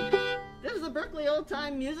 Hey, this is the Berkeley Old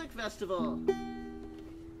Time Music Festival,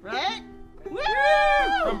 right? Woo!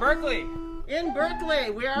 From Berkeley. In Berkeley,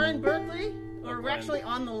 we are in Berkeley, or we're actually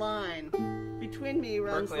on the line. Between me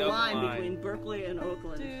runs Berkeley, the line Oakland. between Berkeley and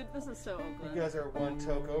Oakland. Dude, this is so Oakland. You guys are one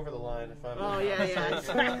toke over the line, if I'm. Oh yeah,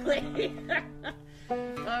 exactly.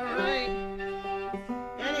 All right.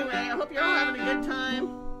 Anyway, I hope you're all having a good time.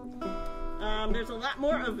 There's a lot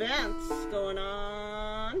more events going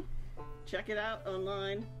on. Check it out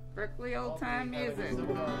online. Berkeley Old Time Music.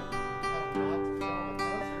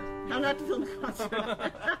 How not to film a concert.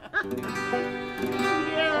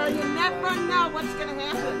 Yeah, you never know what's going to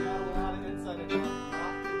happen.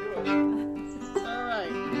 All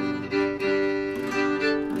right.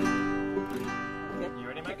 You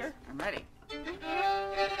ready, Maker? I'm ready.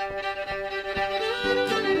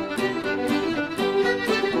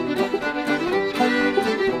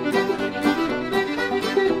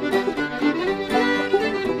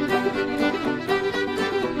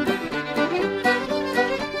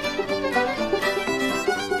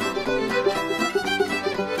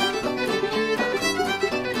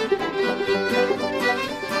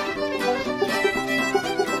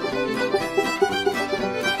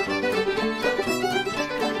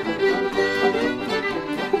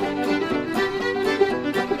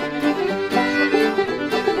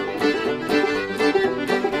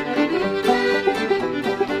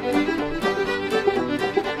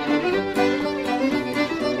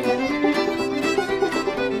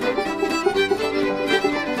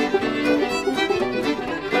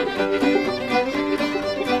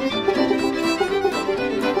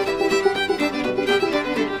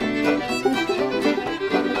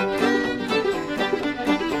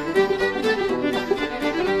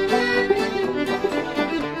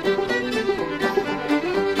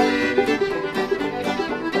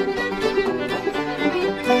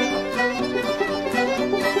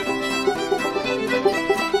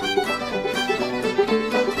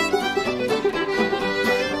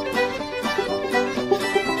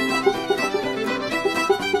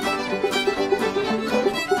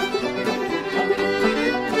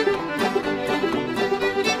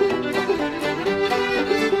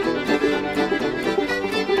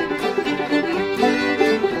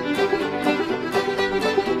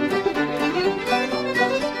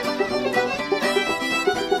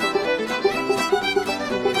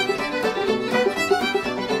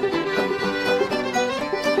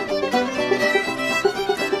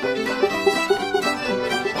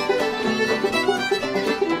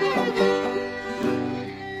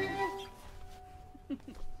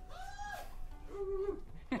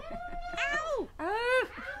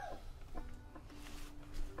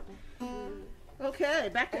 Okay,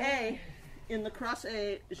 back to A in the cross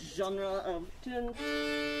A genre of tunes.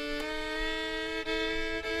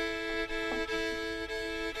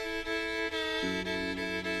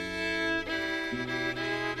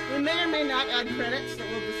 We may or may not add credits, so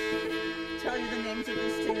we'll just tell you the names of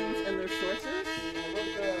these tunes and their sources.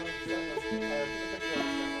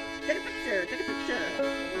 Take a picture, take a picture.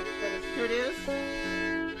 Here it is.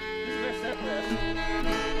 This is our set list.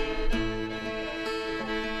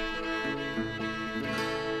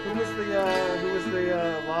 Who was the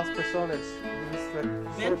lost personage? Who was the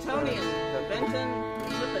Bentonian. Benton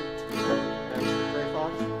Flippant. And Gray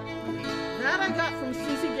Fox? That I got from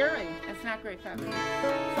Susie Gehring. It's not Gray Fox.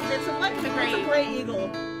 It's a gray eagle,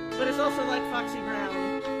 but it's also like Foxy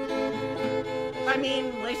Brown. I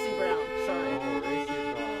mean Lacey Brown. Sorry. Oh, Lacey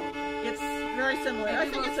Brown. It's very similar. I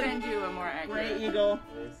think it's send you a more accurate. Gray eagle.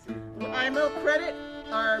 I will credit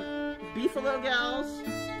our Beefalo gals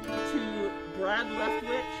to Brad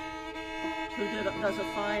Leftwich, who does a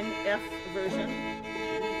fine F version.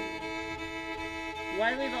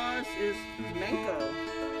 Wiley Laws is Manko.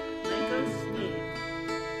 Manko Sneed.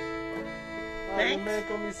 You make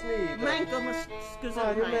me sneeze. Manko must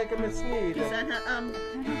you make me sneeze.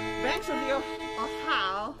 Banks of the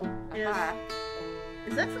Ohio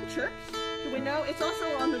is that from Chirps? Do we know? It's also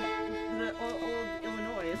on the old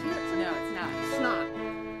Illinois, isn't it? No, it's not. It's not.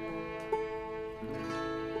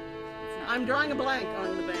 I'm drawing a blank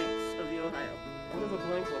on the banks of the Ohio. What does a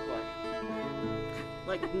blank look like?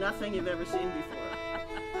 Like nothing you've ever seen before.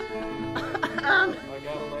 I got a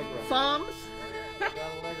leg round. Foms. I got a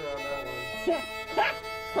leg round that one.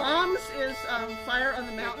 Foms is Fire on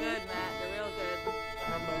the Mountain. You're good, Matt. You're real good. I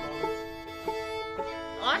have my moments.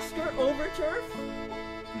 Oscar Overturf,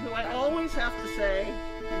 who I always have to say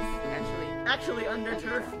Actually under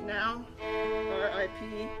turf now.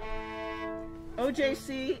 R.I.P.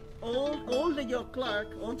 OJC, Old Joe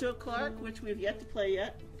Clark, which we've yet to play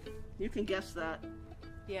yet. You can guess that.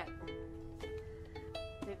 Yeah.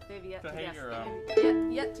 They've yet to guess.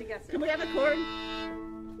 Yet to guess it. Can we have a chord?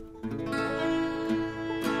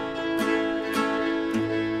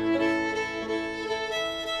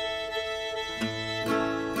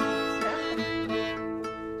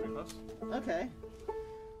 Okay.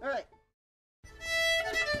 All right.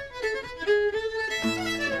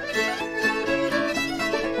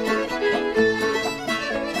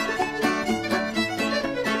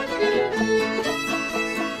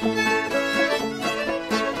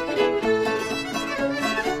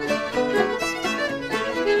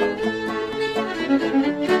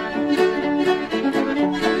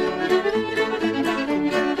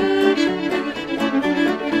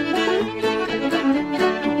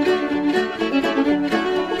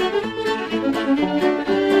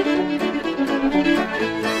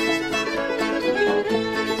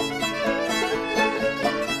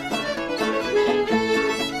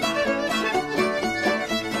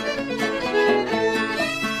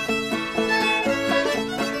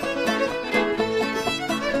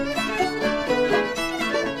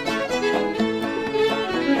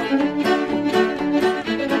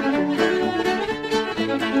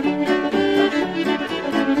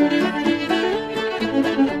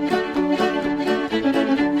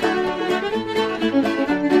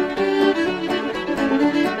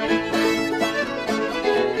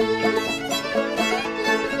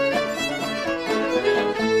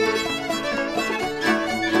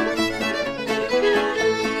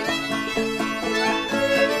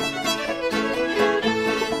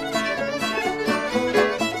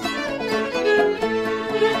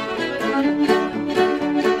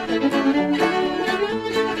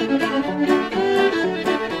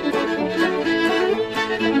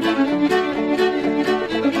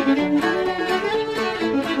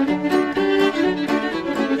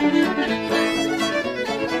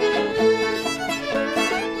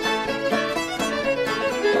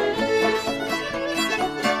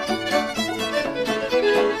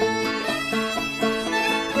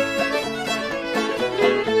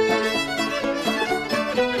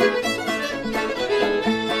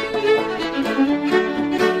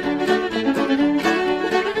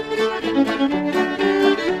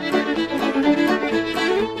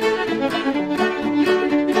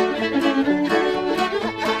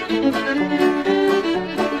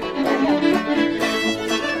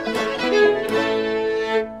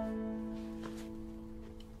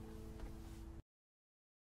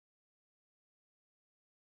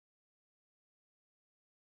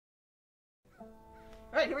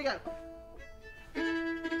 All right, here we go.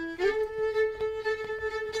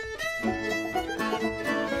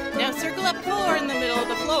 Now circle up 4 in the middle of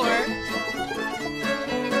the floor.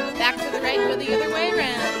 Back to the right, go the other way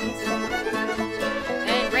around.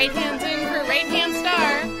 And right hand's in for right hand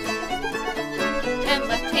star. And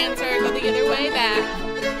left hand star, go the other way back.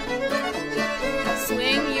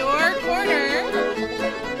 Swing your corner.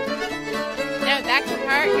 Now back to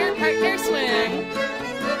your partner swing.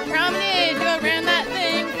 Promenade, go around that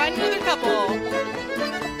thing, find another couple.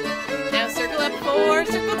 Now circle up 4,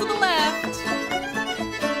 circle to the left.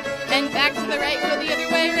 And back to the right, go the other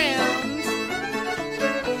way around.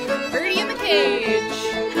 Birdie in the cage.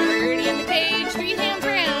 Birdie in the cage, 3 hands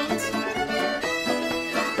round.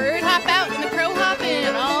 Bird hop out and the crow hop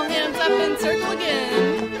in. All hands up and circle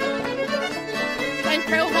again. And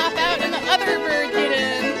crow hop out and the other bird get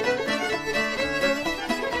in.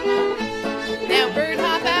 Now bird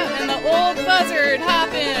hop out and the old buzzard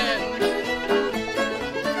hop in.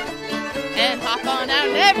 And hop on out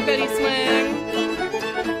and everybody swing.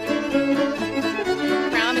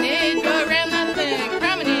 Promenade, go around that thing.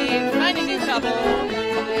 Promenade, find a new couple.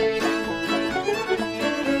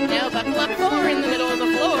 Now buckle up 4 in the middle of the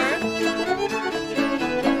floor.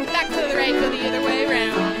 Back to the right, go the other way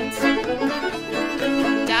around.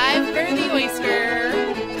 Dive for the oyster.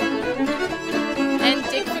 And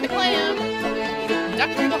dig for the clam.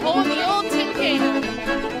 Duck through the hole in the old tin can.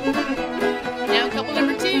 Now couple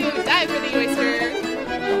number 2, dive for the oyster.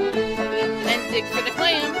 And dig for the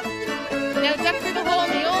clam. Now duck through the hole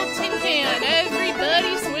in the old tin can.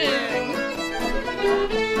 Everybody swing.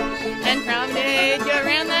 And promenade, go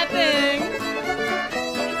around that thing.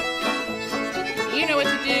 You know what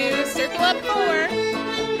to do. Circle up 4.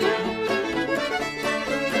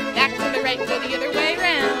 Back to the right, go the other way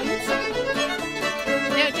around.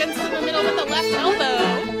 Now jump to the middle with the left elbow.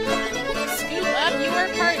 Scoop up your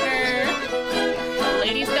partner.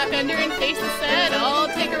 Ladies duck meander and face the set. I'll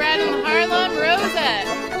take a ride in the Harlem Rosette.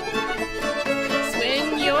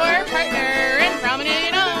 Swing your partner and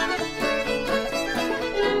promenade on.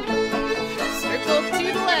 Circle to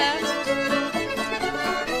the left.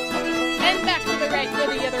 And back to the right, go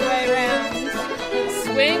the other way around.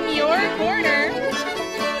 Swing your corner.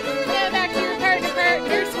 Now back to your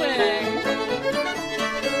partner swing.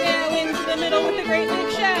 Now into the middle with a great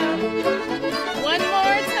big shout. One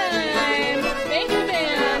more time. Thank you,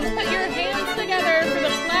 band. Put your hands together for the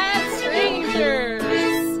Plaid Strangers.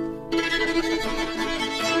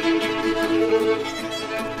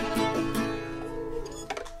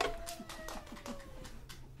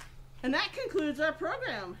 And that concludes our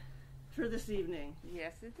program for this evening.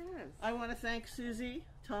 Yes, it does. I want to thank Susie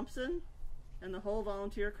Thompson and the whole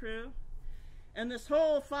volunteer crew. And this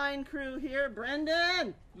whole fine crew here,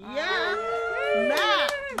 Brendan, yeah,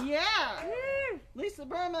 Matt, yeah, Lisa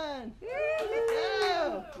Berman,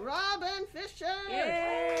 yeah, Robin Fisher,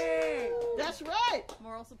 Yay! That's right,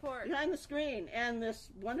 Moral support. behind the screen, and this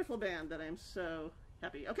wonderful band that I'm so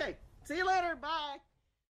happy. Okay, see you later, bye.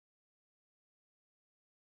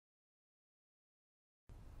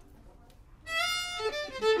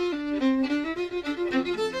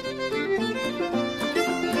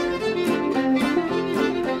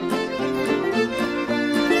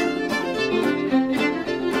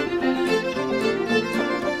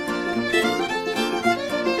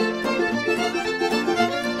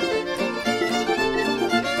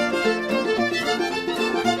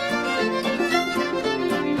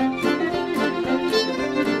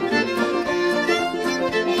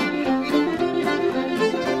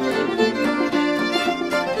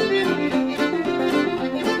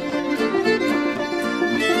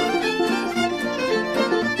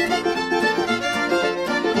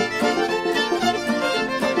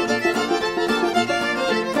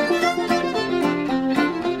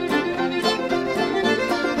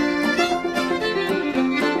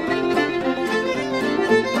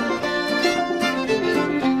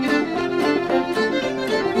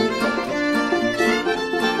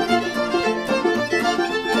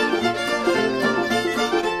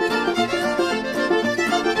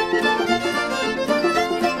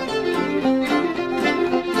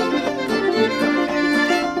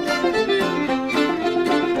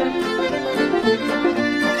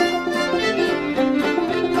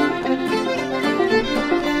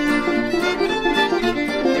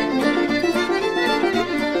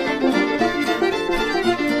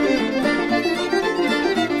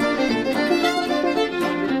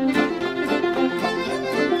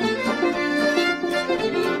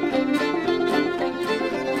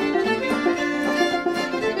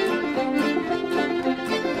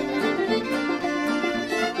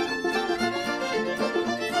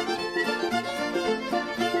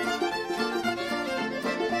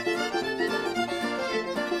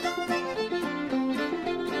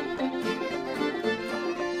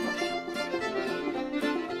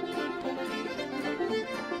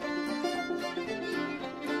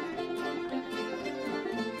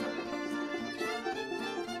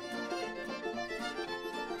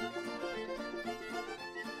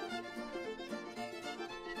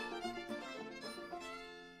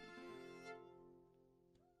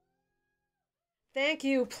 Thank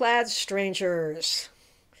you, Plaid Strangers.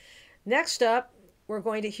 Next up, we're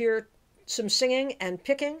going to hear some singing and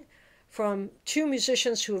picking from two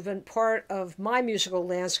musicians who have been part of my musical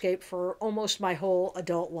landscape for almost my whole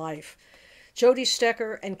adult life. Jody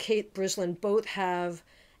Stecher and Kate Brislin both have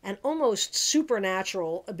an almost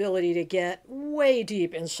supernatural ability to get way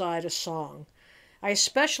deep inside a song. I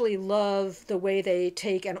especially love the way they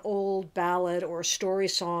take an old ballad or story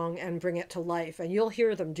song and bring it to life, and you'll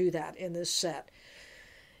hear them do that in this set.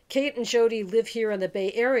 Kate and Jody live here in the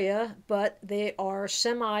Bay Area, but they are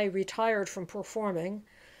semi-retired from performing,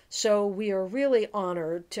 so we are really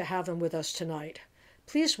honored to have them with us tonight.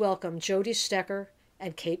 Please welcome Jody Stecher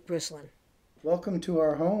and Kate Brislin. Welcome to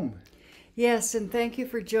our home. Yes, and thank you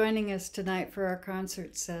for joining us tonight for our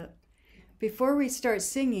concert set. Before we start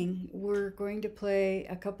singing, we're going to play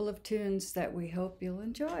a couple of tunes that we hope you'll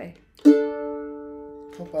enjoy.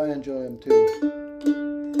 Hope I enjoy them too.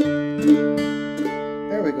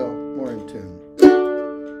 There we go, more in tune.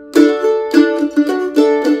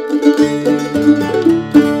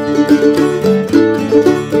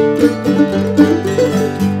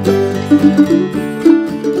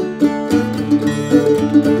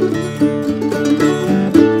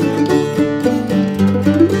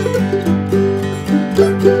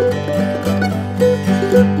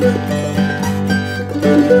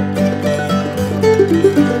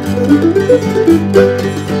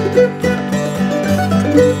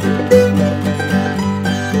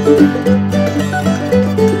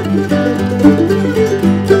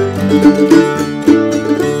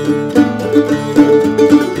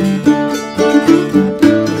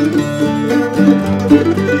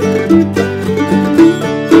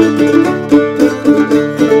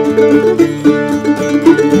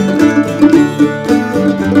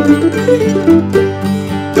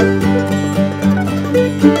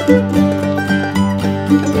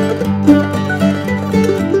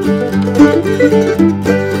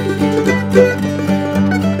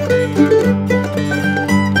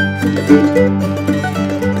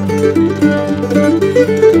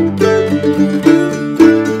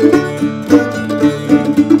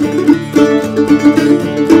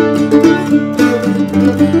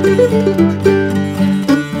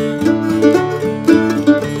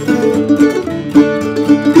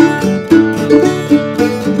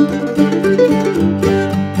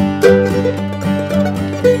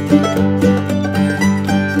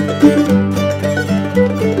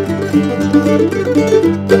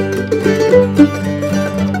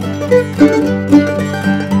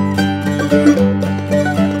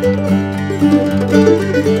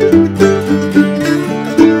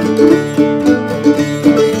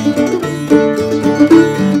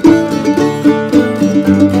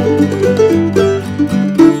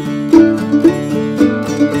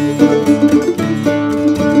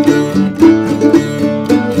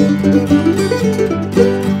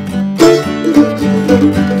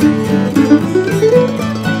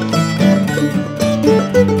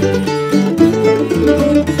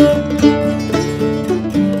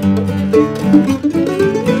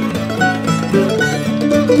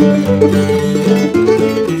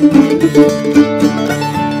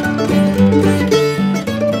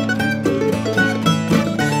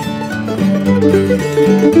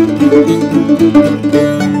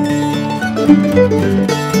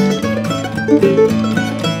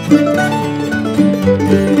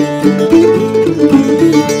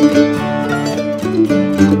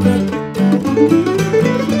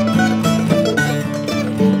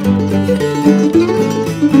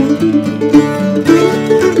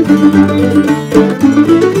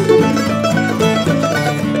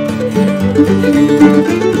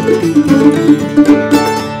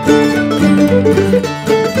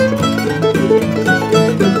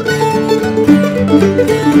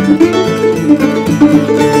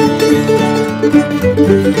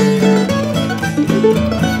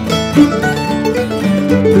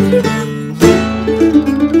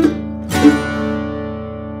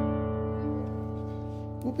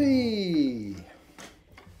 Whoopee!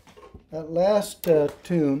 That last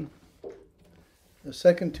tune, the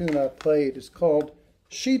second tune I played, is called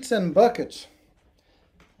Sheets and Buckets.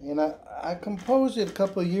 And I composed it a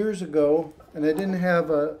couple of years ago, and I didn't have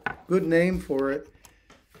a good name for it.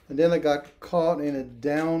 And then I got caught in a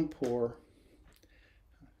downpour.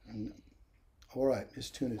 And, all right, this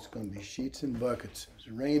tune is going to be Sheets and Buckets. It's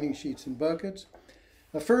raining sheets and buckets.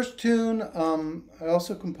 The first tune, I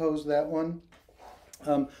also composed that one.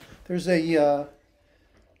 There's an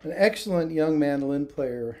excellent young mandolin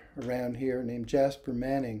player around here named Jasper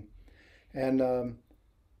Manning. And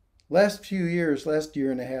last year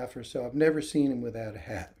and a half or so, I've never seen him without a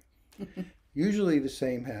hat. Usually the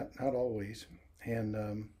same hat, not always. And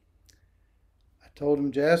I told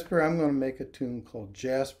him, Jasper, I'm going to make a tune called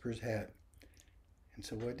Jasper's Hat. And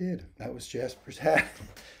so I did. That was Jasper's Hat.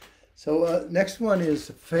 So next one is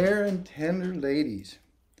Fair and Tender Ladies.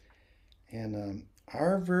 And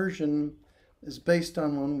our version is based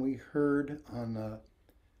on one we heard on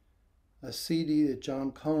a CD that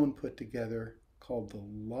John Cohn put together called The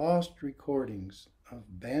Lost Recordings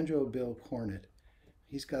of Banjo Bill Cornett.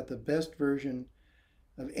 He's got the best version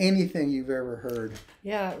of anything you've ever heard.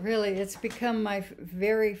 Yeah, really, it's become my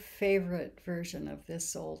very favorite version of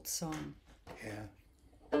this old song. Yeah.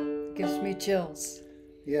 Gives me chills.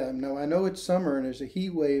 Yeah, no, I know it's summer and there's a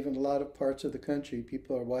heat wave in a lot of parts of the country.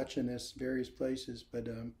 People are watching this various places, but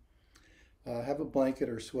have a blanket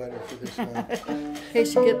or sweater for this one. In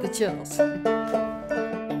case you get the chills.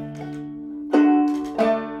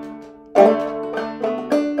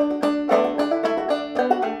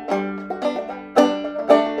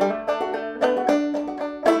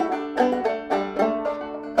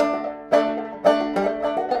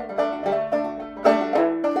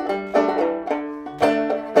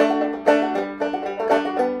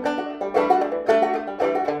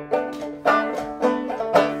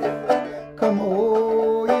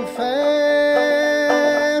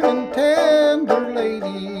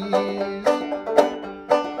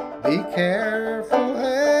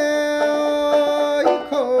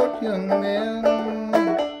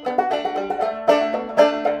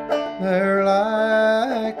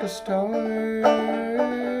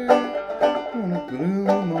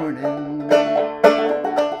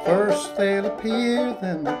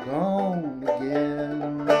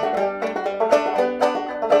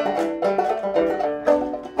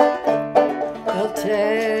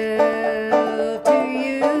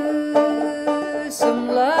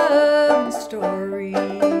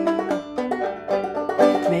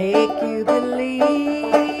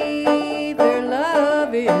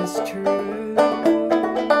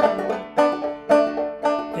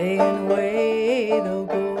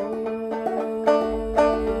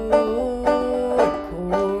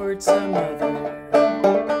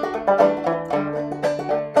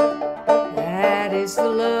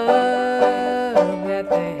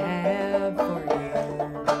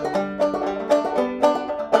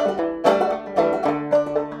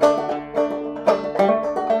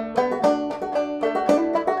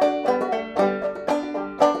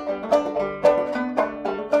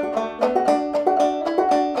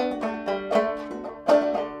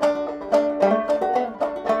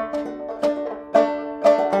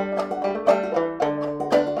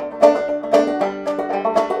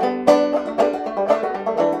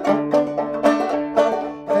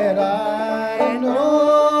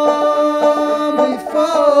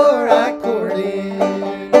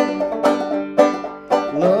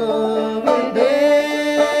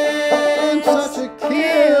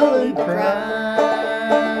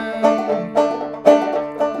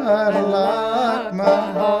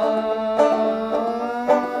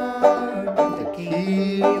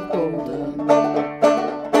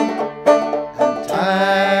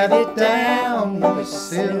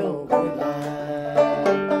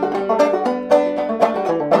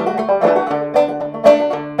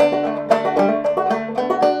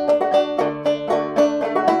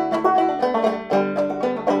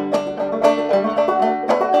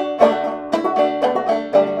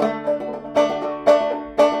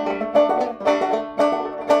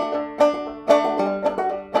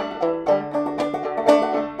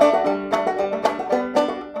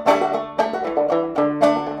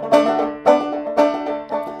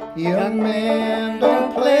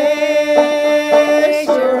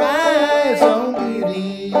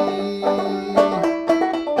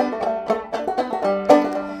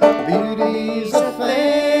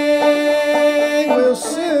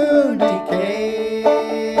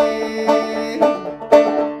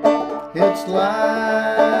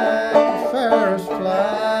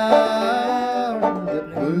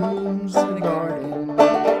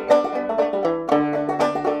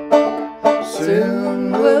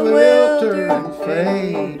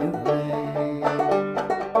 fade away.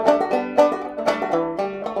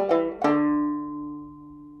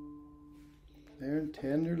 They're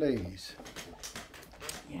tender ladies.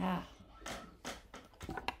 Yeah.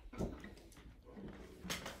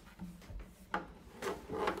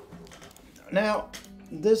 Now,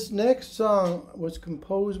 this next song was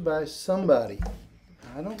composed by somebody.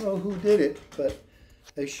 I don't know who did it, but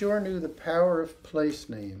they sure knew the power of place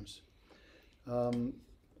names.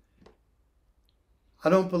 I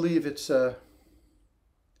don't believe it's well,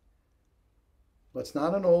 it's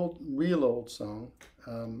not an real old song.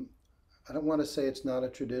 I don't want to say it's not a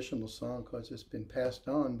traditional song because it's been passed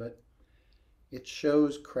on, but it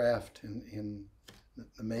shows craft in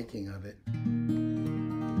the making of it.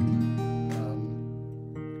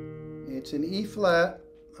 It's in E flat.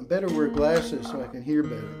 I better wear glasses so I can hear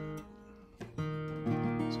better.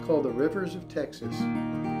 It's called The Rivers of Texas.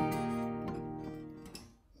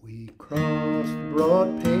 We crossed the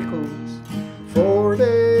broad Pecos,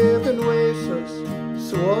 forded the Nueces,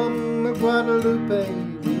 swum the Guadalupe,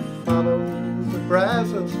 we followed the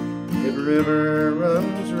Brazos. It river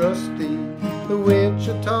runs rusty, the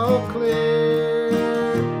Wichita clear,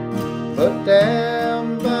 but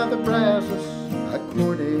down by the Brazos I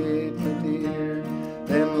courted my dear.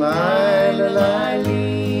 Then lie,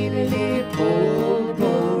 lee, lee, pull the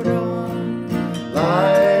boat on.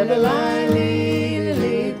 Lie,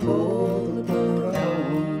 lee, pull the boat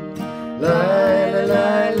on.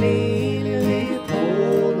 Lie, lee,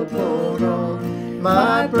 pull the boat on.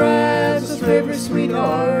 My Brazos River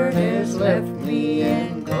sweetheart has left me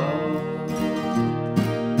and gone.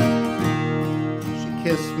 She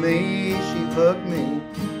kissed me, she hugged me,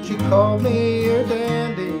 she called me her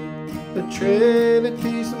dandy. The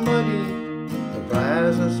Trinity's muddy, the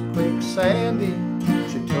Brazos quicksandy.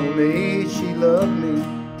 She told me she loved me,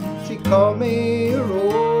 she called me her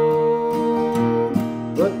own.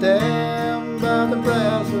 But down by the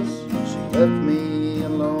Brazos, she left me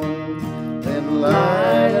alone. Then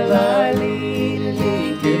lie, lee,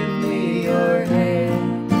 lee, give me your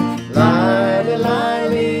hand. Lie,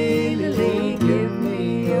 lee, lee, give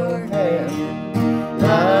me your hand.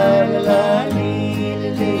 Lie,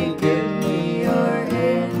 lee, give me your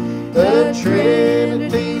hand. The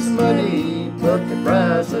Trinity's muddy, but the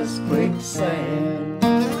Brazos quicksand.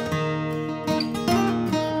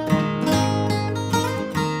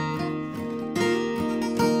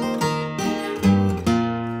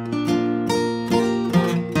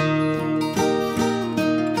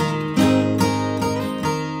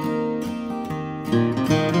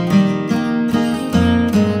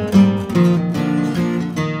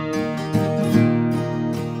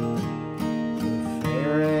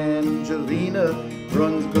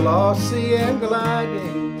 Glossy and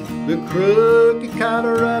gliding, the crooked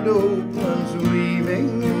Colorado runs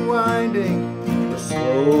weaving and winding. The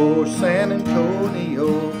slow San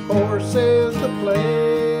Antonio, of course, is the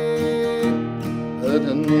Plaid, but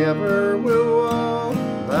I never will walk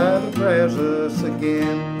by the Brazos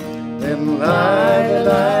again. Then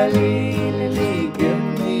lie, lee, lee, give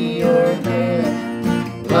me your hand.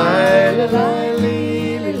 Lie,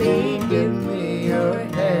 lee, lee, give me your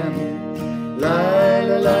hand.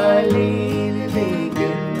 Lie, lee, lee,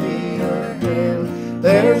 give me your hand.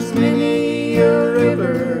 There's many a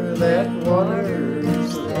river that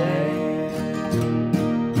waters land.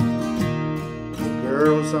 The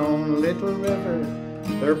girls on Little River,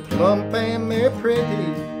 they're plump and they're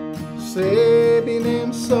pretty. Sabine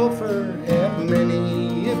and Sulphur have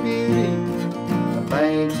many a beauty. The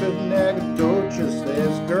banks of Nacogdoches,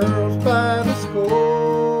 there's girls by the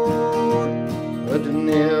score, but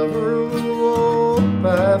never walk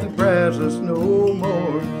by the Brazos no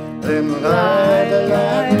more. Then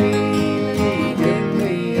lie, lee, give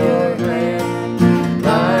me your hand.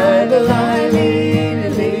 Lie,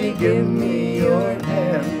 lee, give me your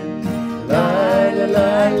hand. Lie,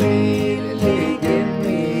 lee, give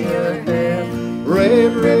me your hand.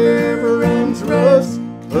 Red River runs rust,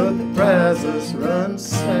 but the Brazos run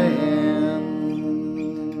sand.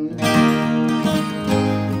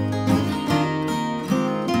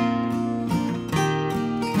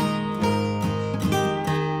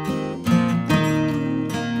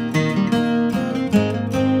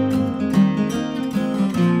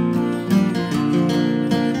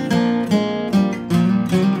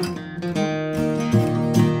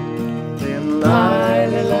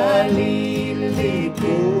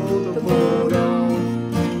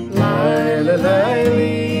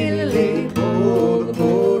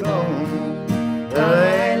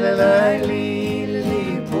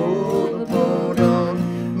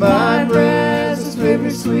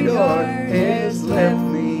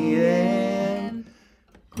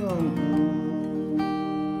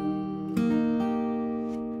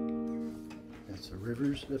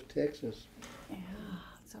 Rivers of Texas. Yeah,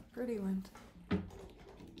 it's a pretty one.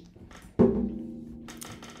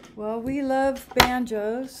 Well, we love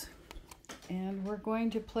banjos, and we're going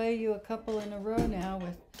to play you a couple in a row now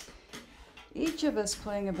with each of us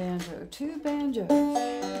playing a banjo. 2 banjos.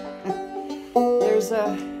 There's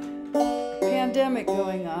a pandemic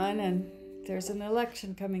going on, and there's an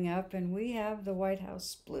election coming up, and we have the White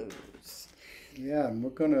House Blues. Yeah, and we're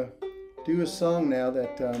going to do a song now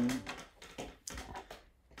that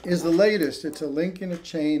is the latest. It's a link in a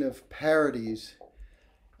chain of parodies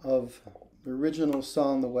of the original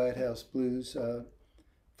song, the White House Blues.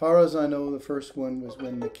 Far as I know, the first one was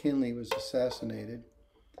when McKinley was assassinated.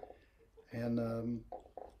 And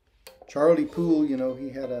Charlie Poole, you know, he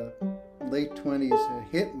had a late 20s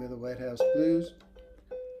hit with the White House Blues.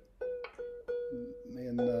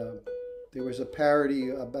 And there was a parody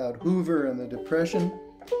about Hoover and the Depression.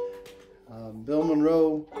 Bill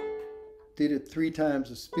Monroe did it 3 times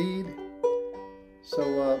the speed.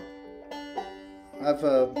 So I've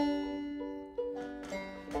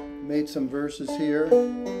made some verses here.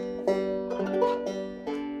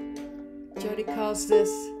 Jody calls this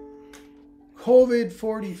COVID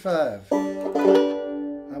 45.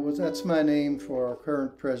 That's my name for our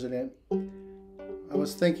current president. I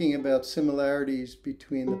was thinking about similarities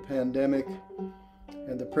between the pandemic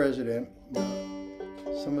and the president.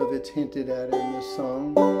 Some of it's hinted at in this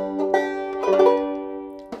song.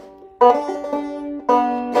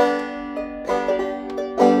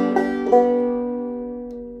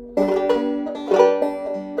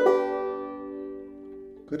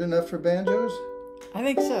 Good enough for banjos? I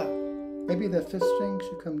think so. Maybe the 5th string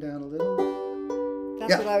should come down a little.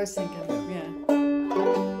 That's what I was thinking. Yeah.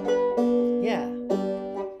 Yeah.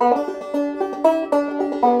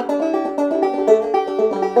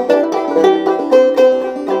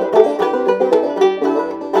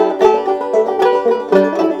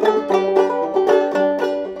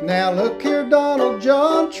 Now look here, Donald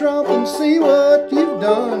John Trump, and see what you've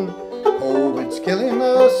done. COVID's killing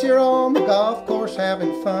us, you're on the golf course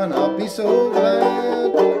having fun. I'll be so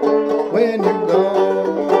glad when you're gone.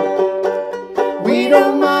 We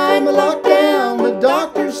don't mind the lockdown, the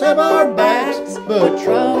doctors have our backs, but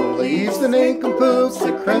Trump believes the nincompoops,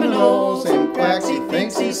 the criminals and quacks. He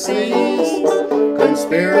thinks he sees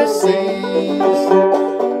conspiracies.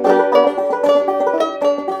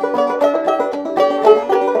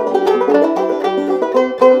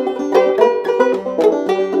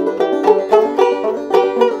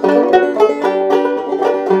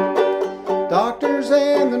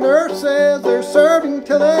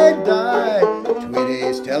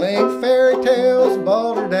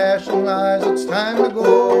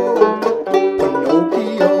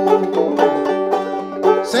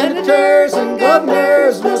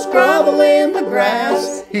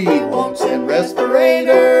 He won't send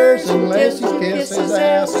respirators unless you kiss his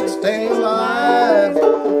ass and stay alive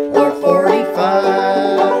or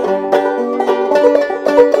 45.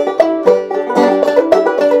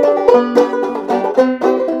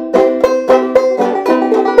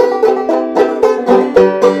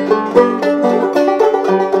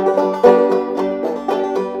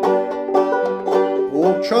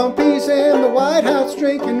 Old Trumpies in the White House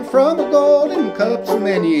drinking from the golden cups,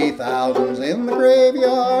 many thousands in the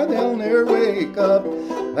graveyard, they'll never wake up.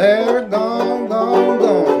 They're gone, gone,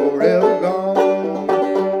 gone, forever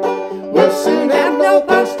gone. We'll soon have no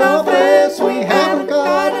post office, we haven't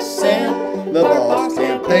got a cent. The boss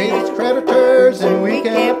can't pay his creditors and we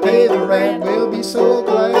can't pay the rent. We'll be so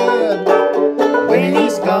glad when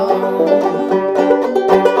he's gone.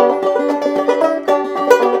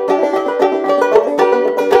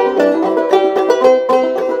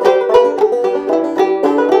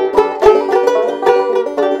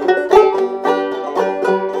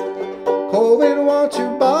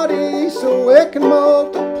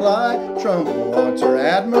 Trump wants her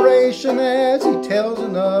admiration as he tells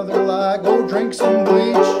another lie. Go drink some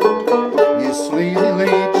bleach, you sleazy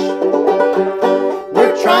leech.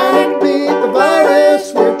 We're trying to beat the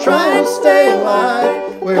virus, we're trying to stay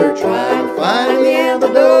alive. We're trying to find the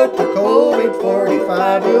antidote to COVID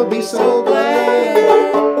 45. We'll be so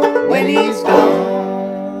glad when he's gone.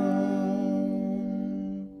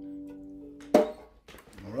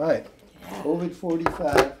 All right, COVID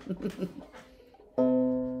 45.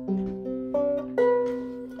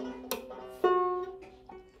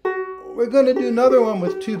 We're going to do another one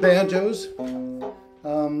with 2 banjos.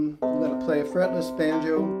 I'm going to play a fretless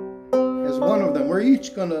banjo as one of them. We're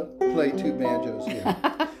each going to play 2 banjos here.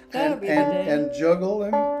 and juggle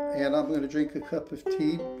them. And I'm going to drink a cup of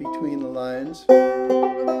tea between the lines.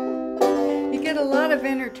 You get a lot of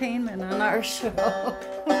entertainment on our show.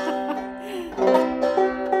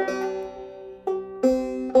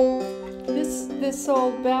 this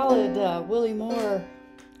old ballad, Willie Moore,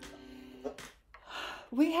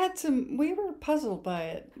 we were puzzled by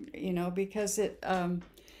it, you know, because the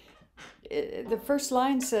first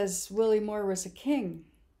line says Willie Moore was a king.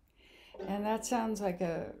 And that sounds like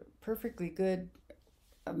a perfectly good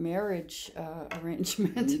marriage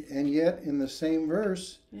arrangement. And yet, in the same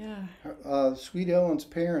verse, yeah, Sweet Ellen's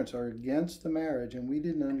parents are against the marriage, and we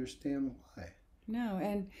didn't understand why. No,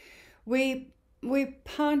 and we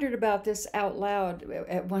pondered about this out loud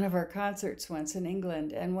at one of our concerts once in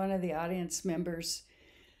England, and one of the audience members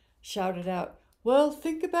shouted out, "Well,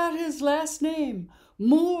 think about his last name,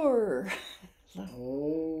 Moore."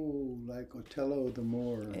 Oh, like Othello the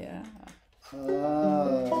Moor. Yeah.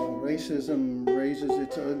 Racism raises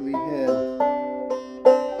its ugly head.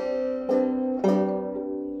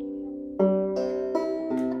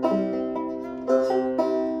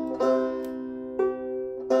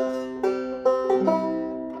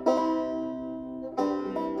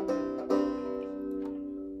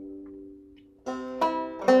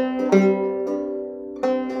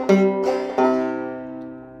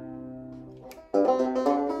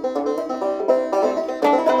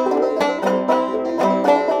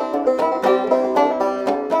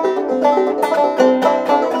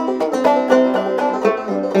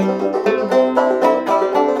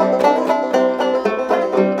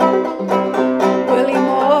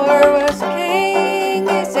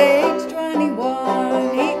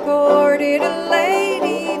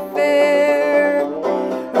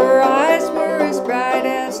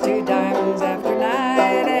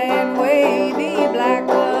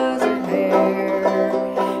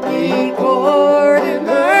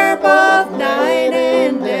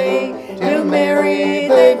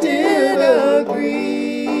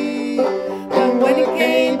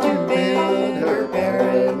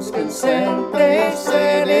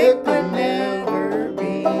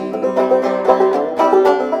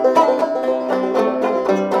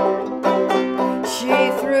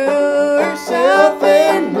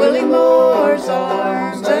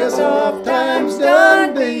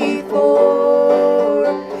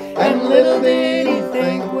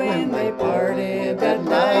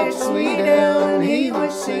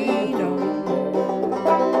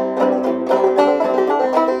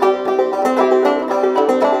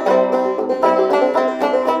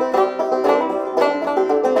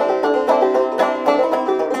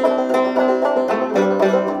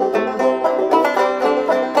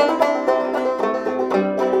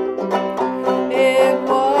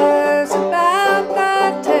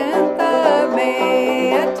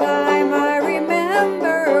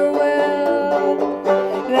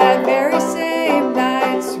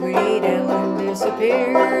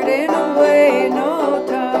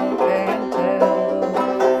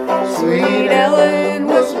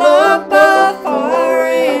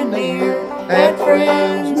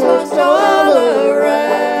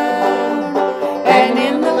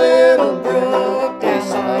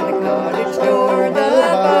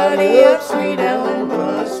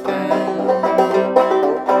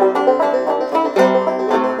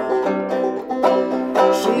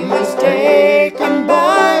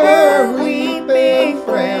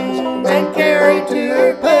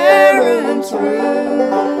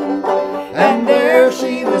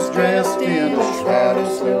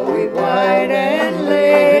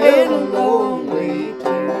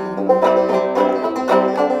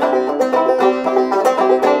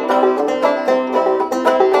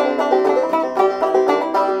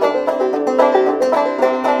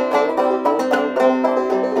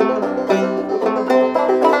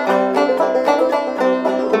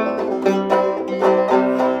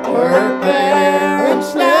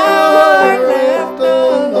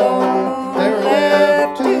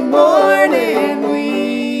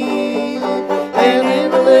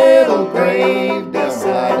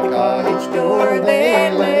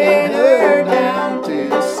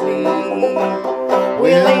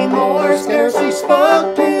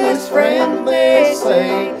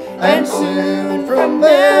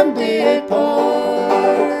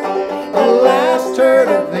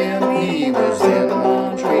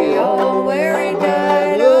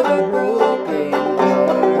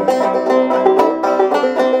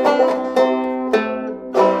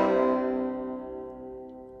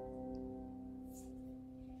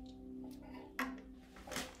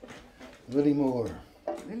 Willie Moore.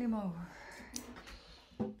 Willie Moore.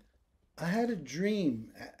 I had a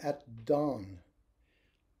dream at dawn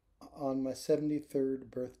on my 73rd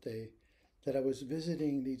birthday that I was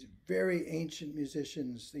visiting these very ancient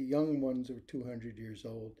musicians. The young ones were 200 years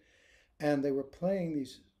old, and they were playing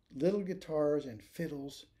these little guitars and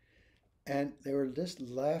fiddles, and they were just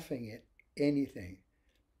laughing at anything.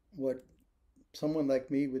 What someone like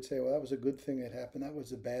me would say, well, that was a good thing that happened. That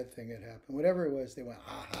was a bad thing that happened. Whatever it was, they went,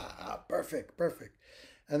 perfect, perfect.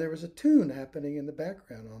 And there was a tune happening in the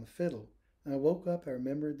background on the fiddle. And I woke up, I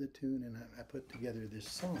remembered the tune, and I put together this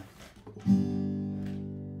song.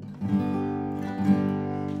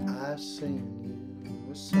 I sing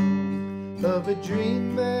you a song of a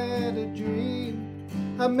dream that a dream.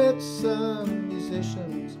 I met some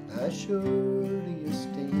musicians I surely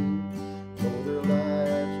esteem, though their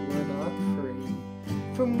lives were not free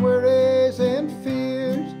from worries and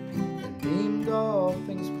fears, and deemed all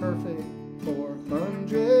things perfect for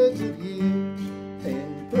hundreds of years.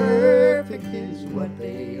 And perfect is what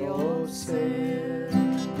they all said,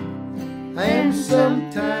 and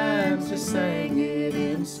sometimes I sang it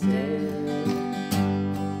instead.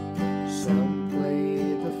 Some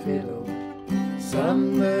played the fiddle,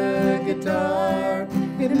 some the guitar.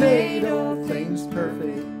 It made all things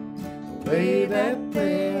perfect the way that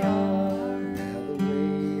they are. Now the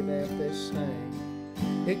way that they sang,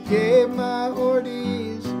 it gave my heart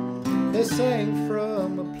ease. They sang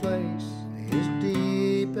from a place as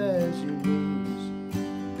deep as your knees,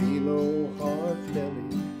 below heart,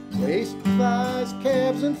 belly, waist, thighs,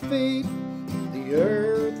 calves, and feet. The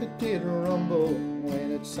earth, it did rumble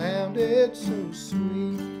when it sounded so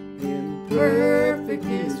sweet. Imperfect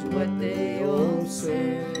is what they all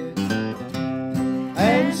said,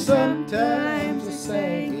 and sometimes I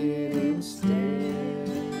sang it instead.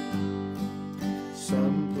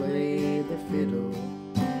 Some played the fiddle,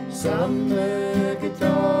 some the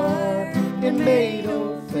guitar. It made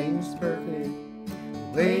all things perfect the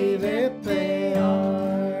way that they are.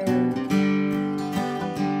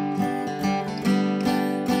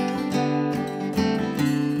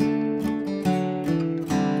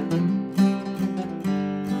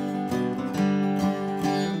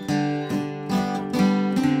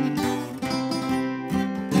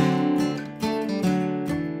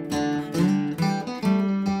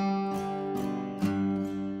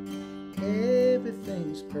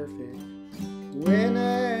 Everything's perfect when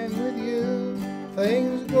I'm with you.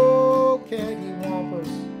 Things go cattywampus,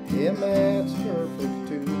 and that's perfect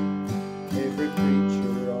too. Every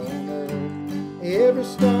creature on earth, every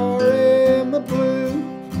star in the blue,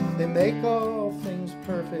 they make all things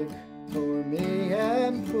perfect for me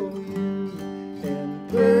and for you. And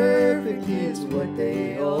perfect is what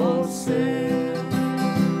they all said,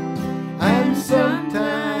 and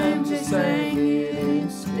sometimes I sang it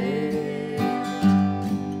instead.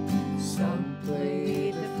 Some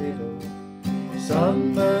played the fiddle,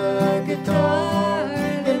 some the guitar,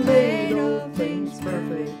 and made all things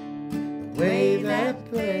perfect the way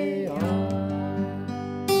that they are.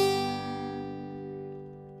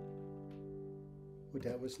 Well,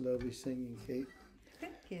 that was lovely singing, Kate.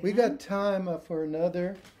 Thank you. We got time for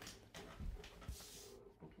another.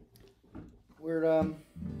 We're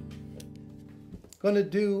going to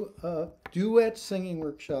do a duet singing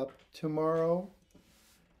workshop tomorrow,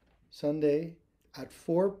 Sunday, at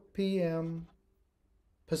 4 p.m.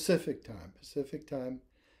 Pacific time,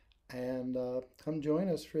 and come join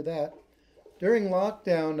us for that. During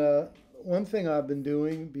lockdown, one thing I've been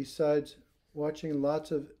doing, besides watching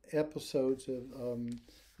lots of episodes of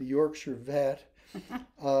the Yorkshire Vet,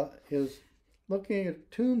 is looking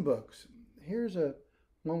at tune books. Here's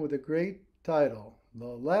one with a great title, The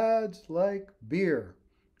Lads Like Beer,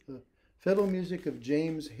 the fiddle music of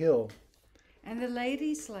James Hill. And the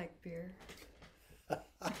ladies like beer.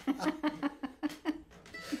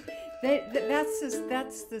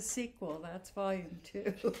 That's the sequel. That's volume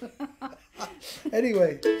 2.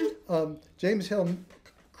 Anyway, James Hill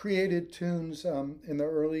created tunes in the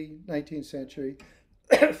early 19th century,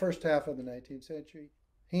 first half of the 19th century.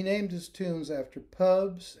 He named his tunes after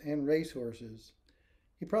pubs and racehorses.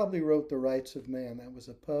 He probably wrote The Rights of Man. That was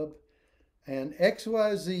a pub. And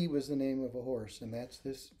XYZ was the name of a horse, and that's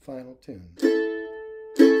this final tune.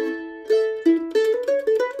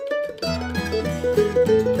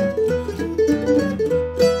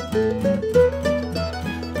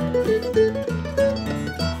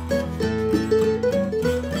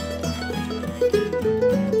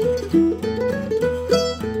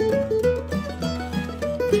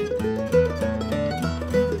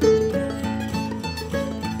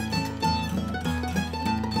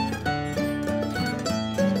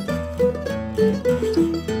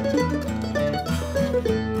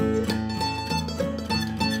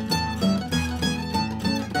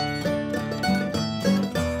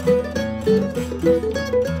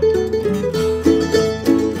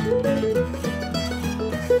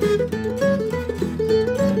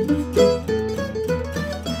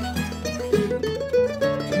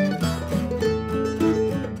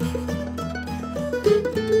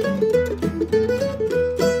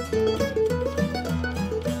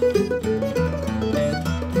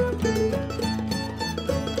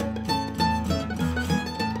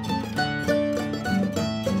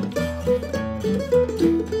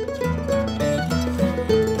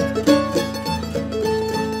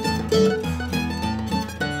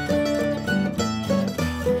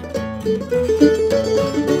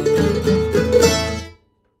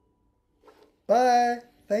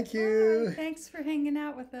 Thank you. Hi, thanks for hanging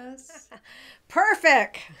out with us.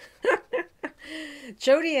 Perfect.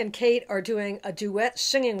 Jody and Kate are doing a duet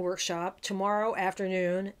singing workshop tomorrow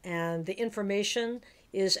afternoon, and the information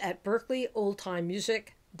is at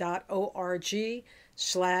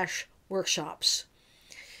berkeleyoldtimemusic.org/workshops.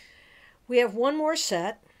 We have one more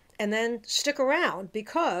set, and then stick around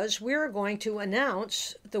because we're going to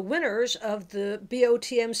announce the winners of the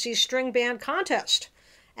BOTMC String Band Contest.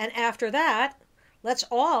 And after that, let's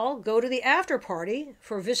all go to the after party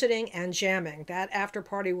for visiting and jamming. That after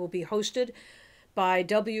party will be hosted by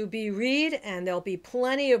W.B. Reed, and there'll be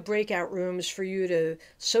plenty of breakout rooms for you to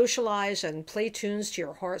socialize and play tunes to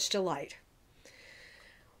your heart's delight.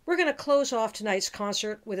 We're going to close off tonight's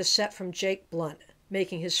concert with a set from Jake Blount,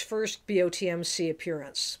 making his first BOTMC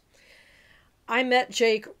appearance. I met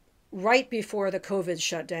Jake right before the COVID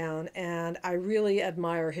shutdown, and I really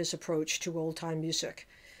admire his approach to old-time music.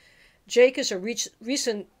 Jake is a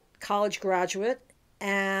recent college graduate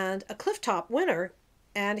and a Clifftop winner,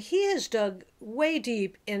 and he has dug way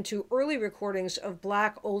deep into early recordings of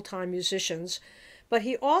Black old-time musicians, but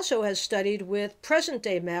he also has studied with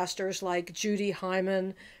present-day masters like Judy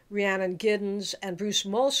Hyman, Rhiannon Giddens, and Bruce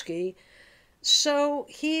Molsky, so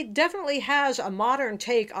he definitely has a modern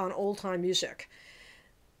take on old-time music.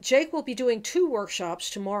 Jake will be doing 2 workshops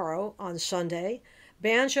tomorrow on Sunday,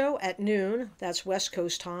 banjo at noon, that's West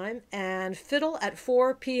Coast time, and fiddle at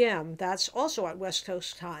 4 p.m., that's also at West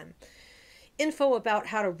Coast time. Info about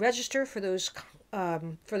how to register for those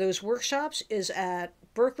workshops is at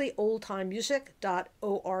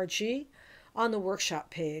berkeleyoldtimemusic.org on the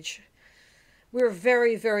workshop page. We're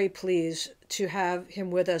very, very pleased to have him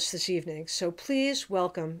with us this evening, so please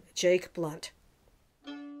welcome Jake Blount.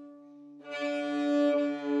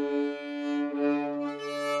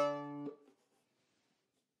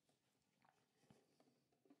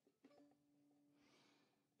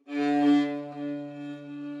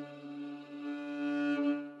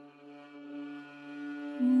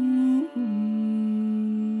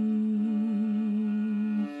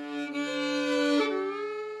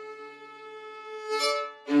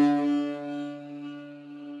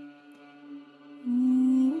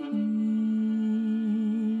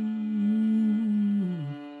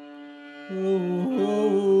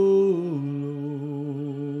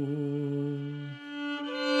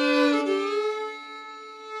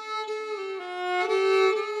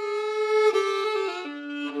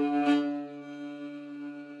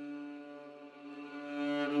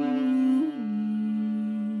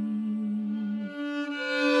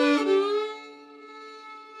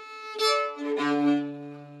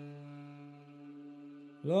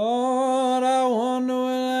 Lord, I wonder will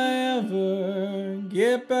I ever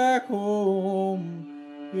get back home.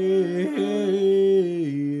 Yeah.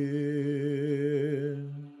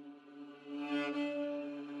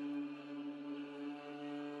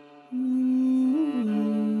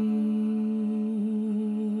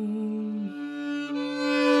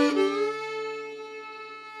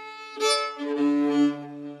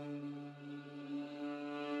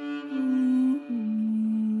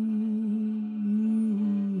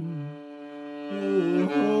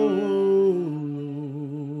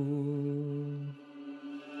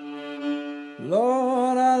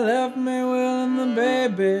 Lord, I left me Will and the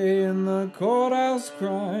baby in the courthouse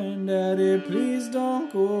crying, Daddy, please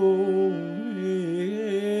don't go.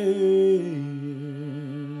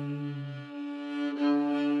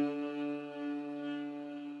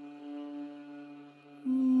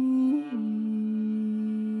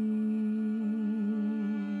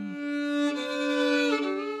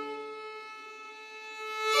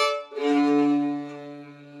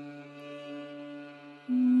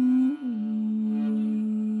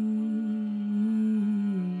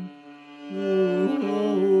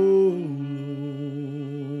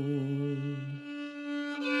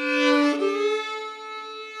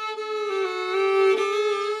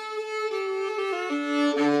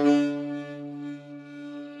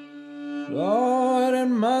 Lord, it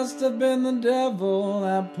must have been the devil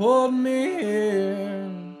that pulled me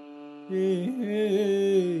here.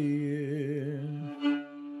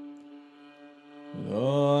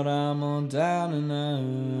 Lord, I'm on down and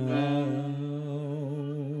out.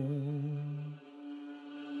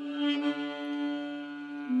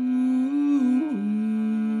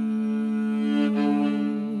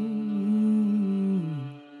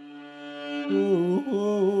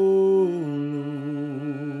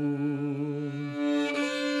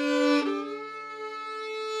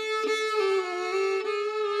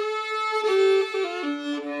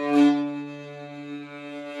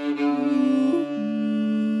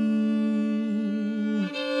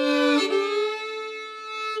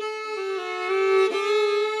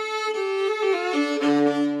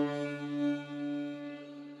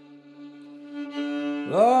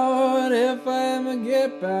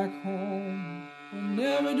 back home will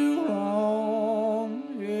never do wrong.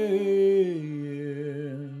 Yeah, yeah.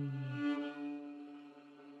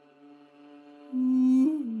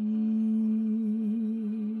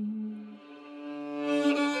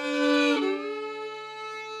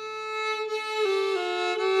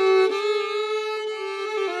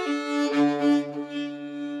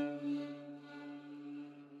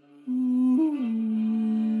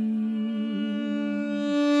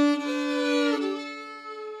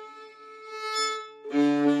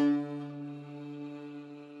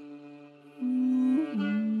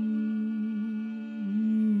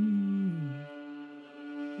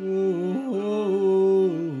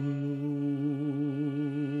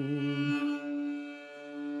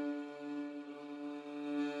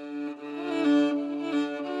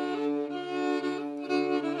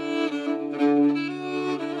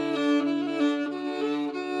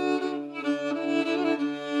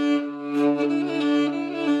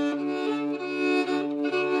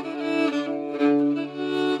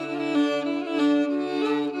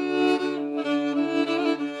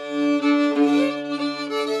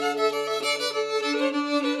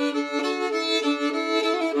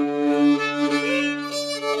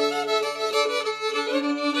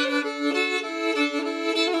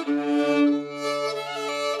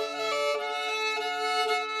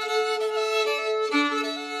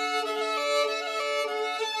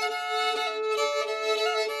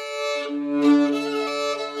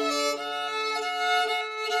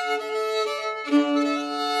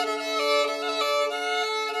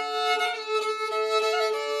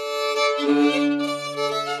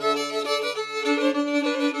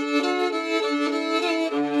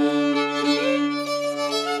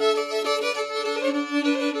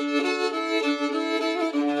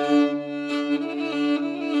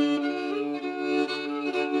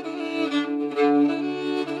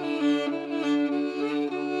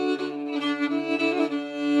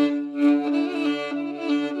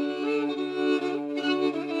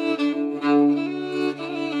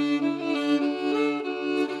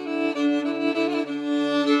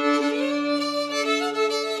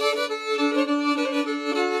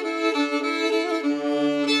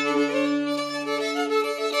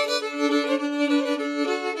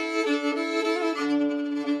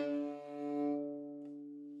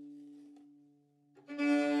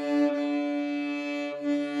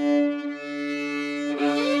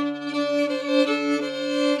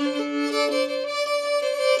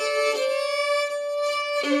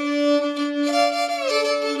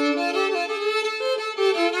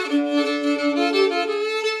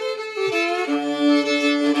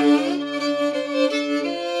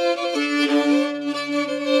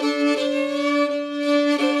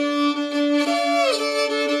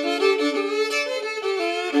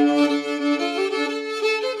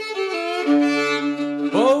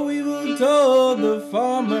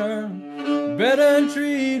 better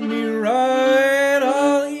treat me right.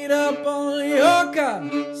 I'll eat up all your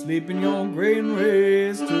cotton, sleep in your grain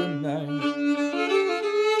race tonight.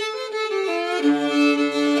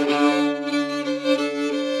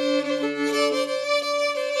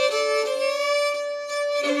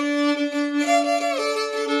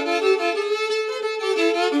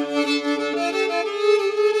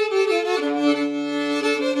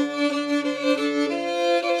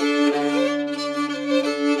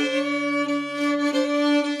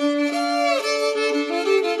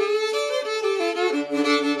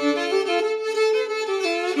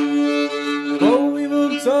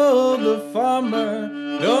 Told the farmer,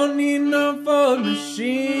 don't need no Ford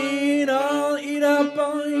machine. I'll eat up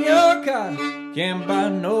all your cotton, can't buy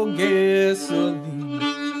no gasoline.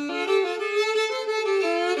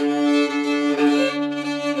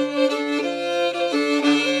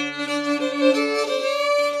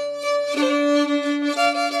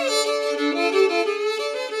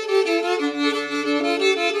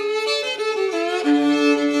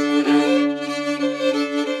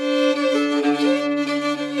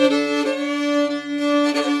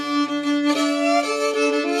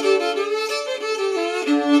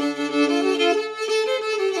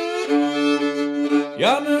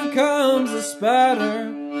 Yonder comes a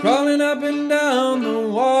spider, crawling up and down the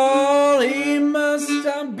wall. He must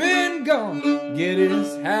have been gone, get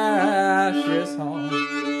his ashes home.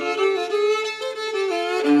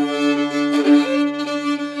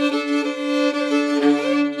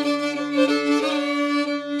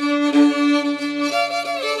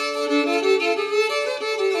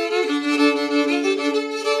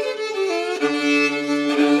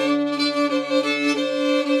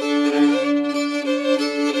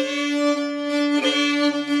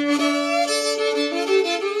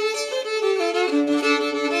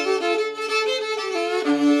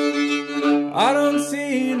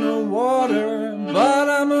 the water, but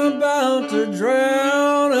I'm about to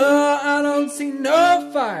drown. I don't see no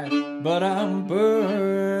fire, but I'm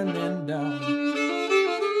burning down.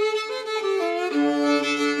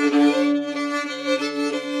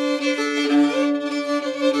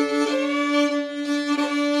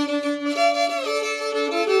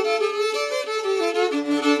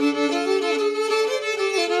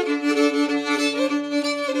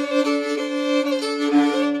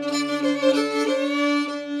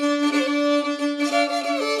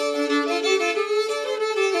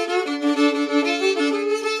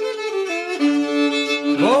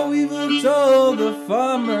 Told the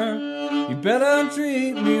farmer, you better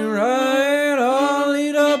treat me right. I'll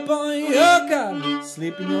eat up on your cotton,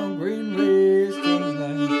 sleeping on green ways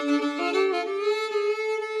tonight.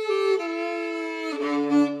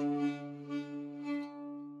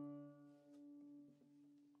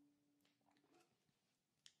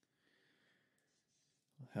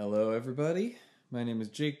 Hello, everybody. My name is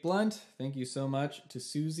Jake Blount. Thank you so much to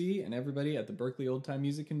Susie and everybody at the Berkeley Old Time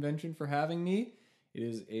Music Convention for having me. It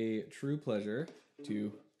is a true pleasure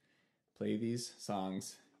to play these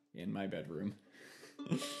songs in my bedroom.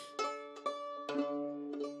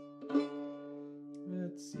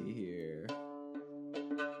 Let's see here.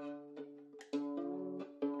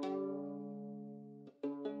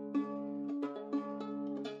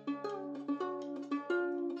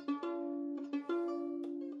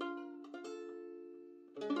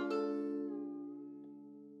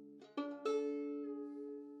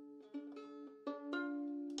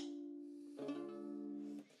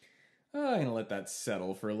 I'm gonna let that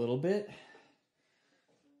settle for a little bit.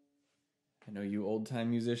 I know you old-time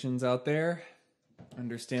musicians out there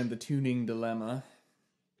understand the tuning dilemma,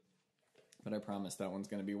 but I promise that one's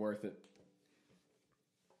gonna be worth it.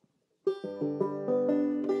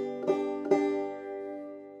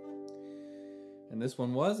 And this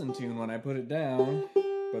one was in tune when I put it down,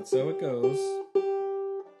 but so it goes.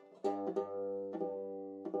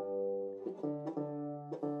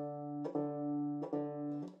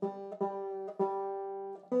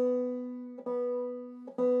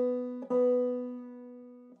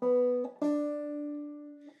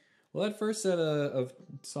 Well, that first set of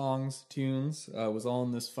songs, tunes, was all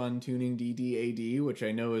in this fun tuning DDAD, which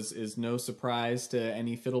I know is no surprise to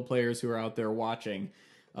any fiddle players who are out there watching.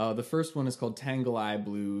 The first one is called Tangle Eye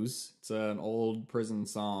Blues. It's an old prison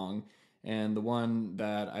song, and the one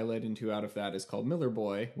that I led into out of that is called Miller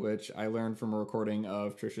Boy, which I learned from a recording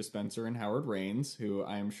of Tricia Spencer and Howard Raines, who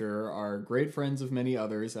I am sure are great friends of many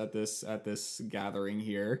others at this gathering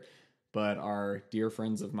here, but are dear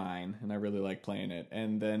friends of mine, and I really like playing it.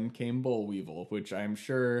 And then came Boll Weevil, which I'm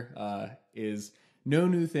sure is no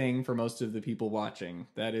new thing for most of the people watching.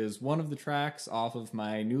 That is one of the tracks off of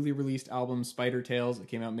my newly released album, Spider Tales. It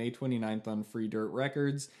came out May 29th on Free Dirt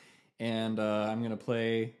Records, and I'm going to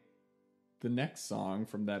play the next song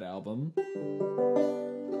from that album,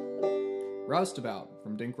 Roustabout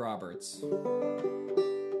from Dink Roberts.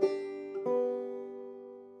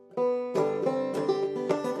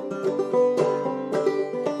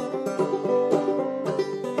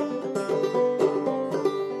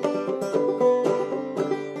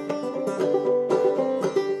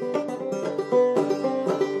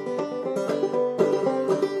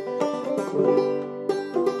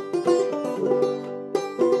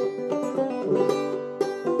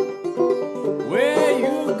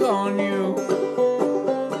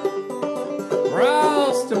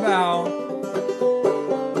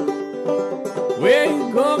 Where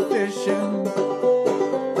you go fishing?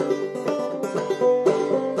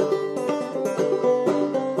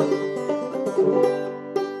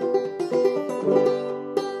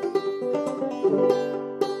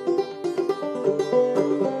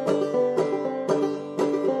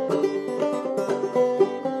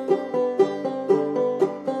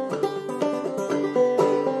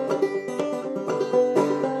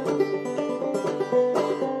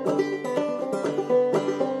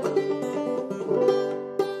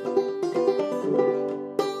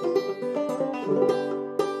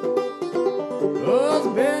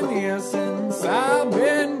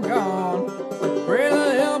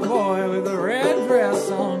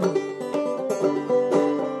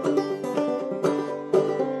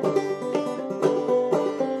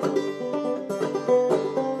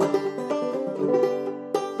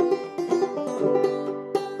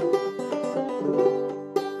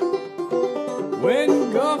 When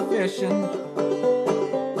you go fishing,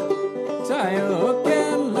 tie a hook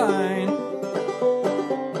and line.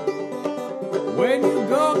 When you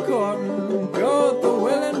go courting, go with the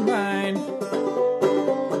willing mind.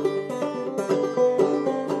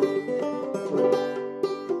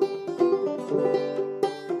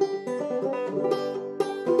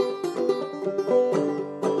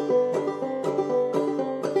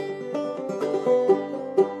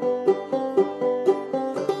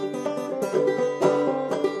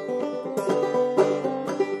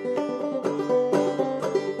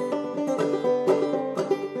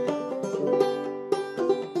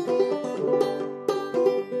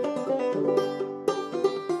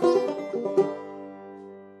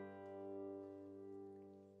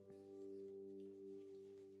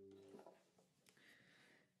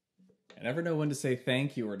 I never know when to say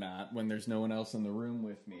thank you or not when there's no one else in the room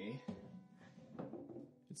with me.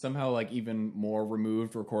 It's somehow like even more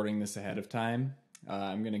removed recording this ahead of time.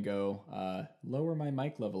 I'm going to go lower my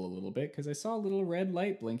mic level a little bit because I saw a little red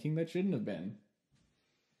light blinking that shouldn't have been.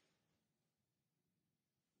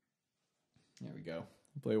 There we go.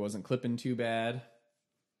 Hopefully it wasn't clipping too bad.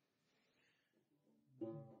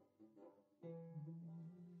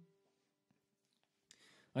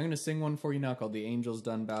 I'm going to sing one for you now called The Angels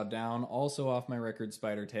Done Bowed Down, also off my record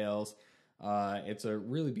Spider Tales. It's a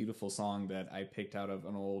really beautiful song that I picked out of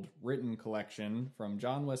an old written collection from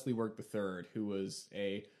John Wesley Work III, who was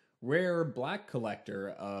a rare black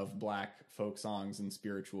collector of black folk songs and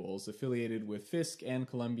spirituals affiliated with Fisk and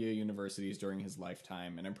Columbia universities during his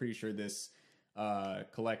lifetime. And I'm pretty sure this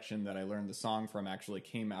collection that I learned the song from actually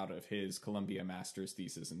came out of his Columbia master's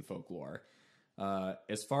thesis in folklore.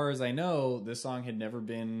 As far as I know, this song had never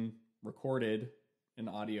been recorded in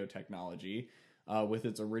audio technology with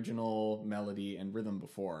its original melody and rhythm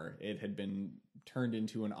before. It had been turned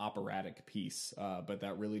into an operatic piece, but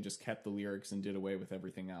that really just kept the lyrics and did away with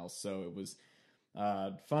everything else. So it was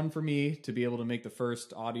fun for me to be able to make the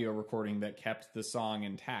first audio recording that kept the song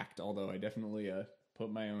intact, although I definitely put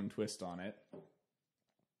my own twist on it.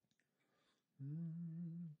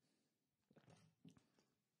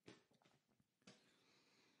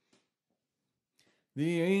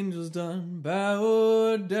 The angels done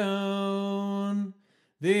bowed down.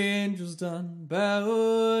 The angels done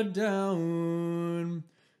bowed down.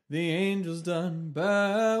 The angels done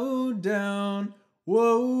bowed down.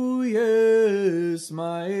 Whoa, yes,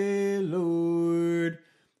 my Lord.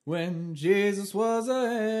 When Jesus was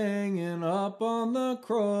hanging up on the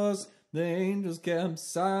cross, the angels kept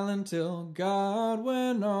silent till God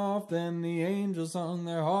went off. Then the angels hung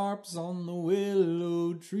their harps on the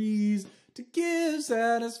willow trees to give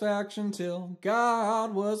satisfaction till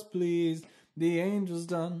God was pleased. The angels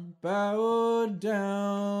done bowed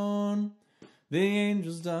down. The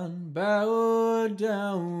angels done bowed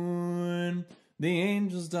down. The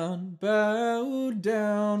angels done bowed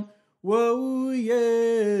down. Whoa,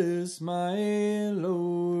 yes, my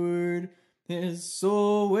Lord. His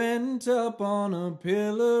soul went up on a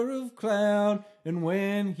pillar of cloud, and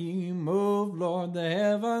when he moved, Lord, the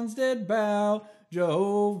heavens did bow.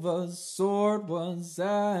 Jehovah's sword was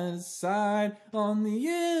at his side. On the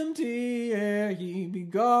empty air he be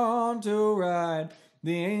gone to ride.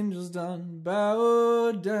 The angels done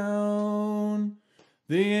bowed down.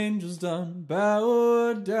 The angels done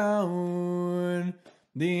bowed down.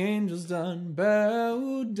 The angels done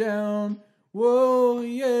bowed down. Whoa,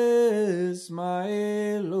 yes,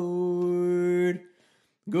 my Lord.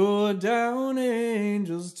 Go down,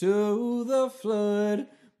 angels, to the flood.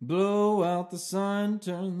 Blow out the sun,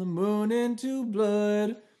 turn the moon into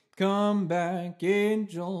blood. Come back,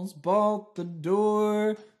 angels, bolt the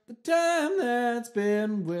door. The time that's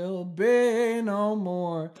been will be no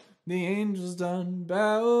more. The angels done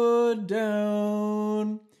bowed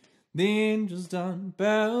down. The angels done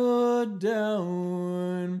bowed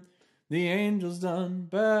down. The angels done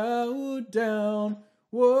bowed down.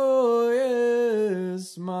 Whoa,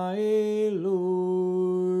 yes, my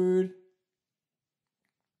Lord.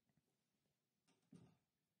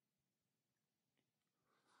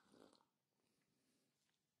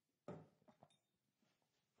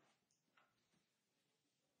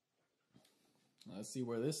 Let's see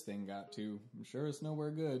where this thing got to. I'm sure it's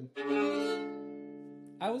nowhere good.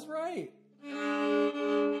 I was right.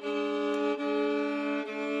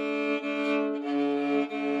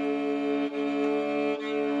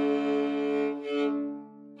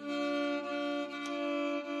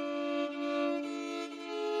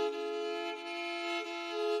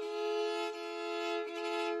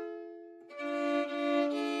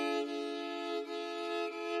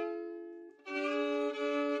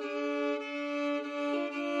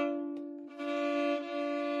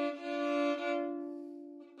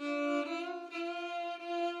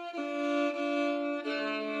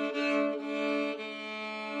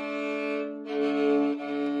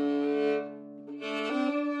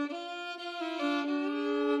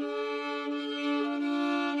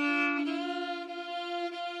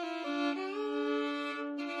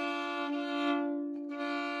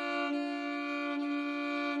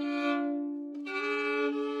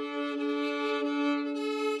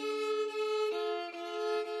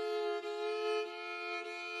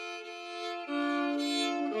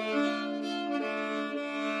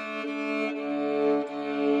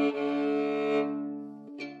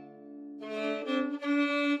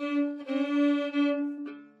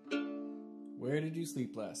 Where did you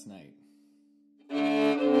sleep last night?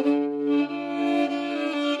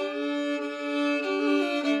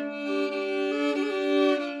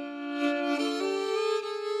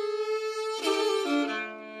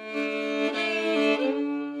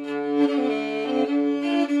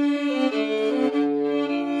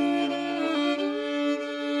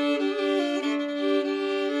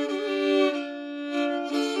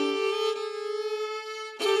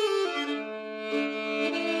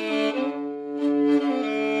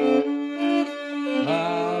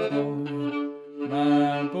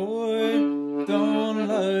 boy, don't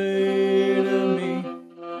lie to me.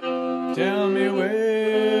 Tell me,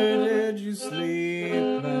 where did you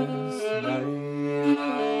sleep last night?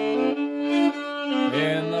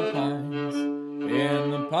 In the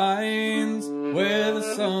pines, where the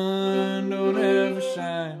sun don't ever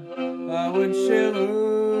shine, I would shiver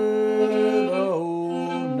the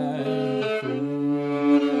whole night through.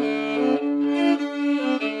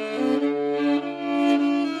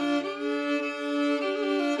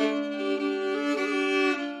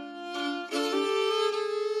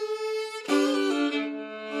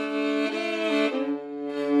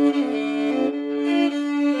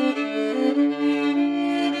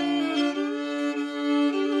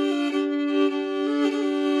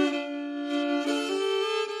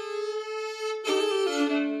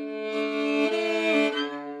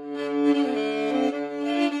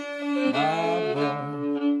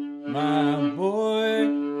 My boy,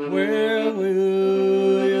 where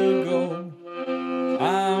will you go?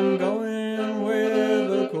 I'm going where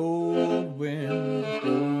the cold wind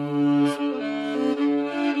blows.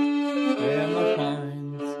 In the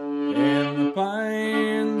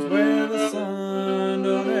pines, where the sun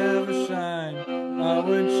don't ever shine, I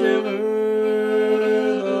would shiver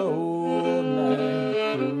the whole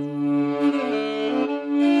night through.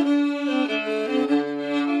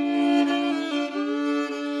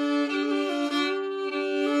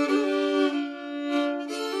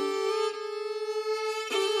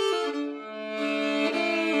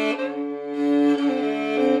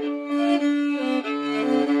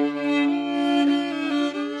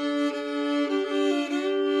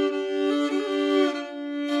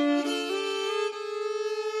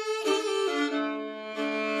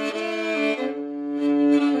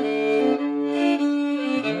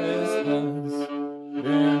 Husband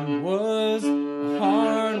was a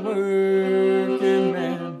hard-working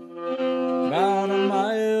man, about a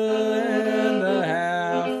mile and a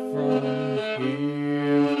half from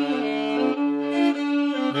here.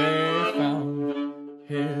 They found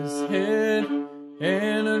his head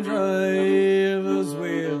in a driver's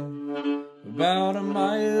wheel, about a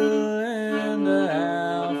mile and a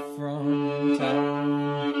half from town.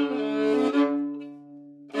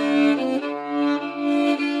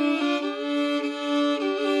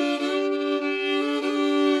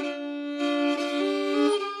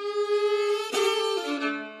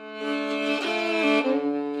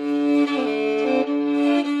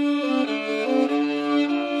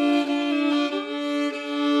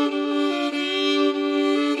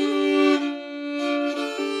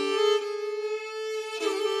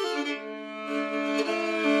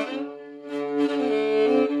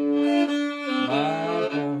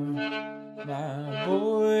 My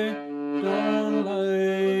boy, don't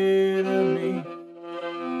lie to me.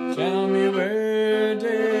 Tell me, where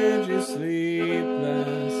did you sleep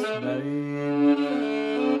last night?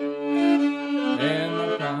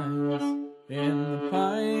 In the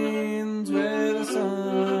pines, where the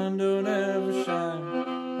sun don't ever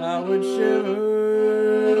shine, I would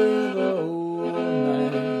shiver the whole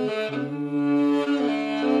night through.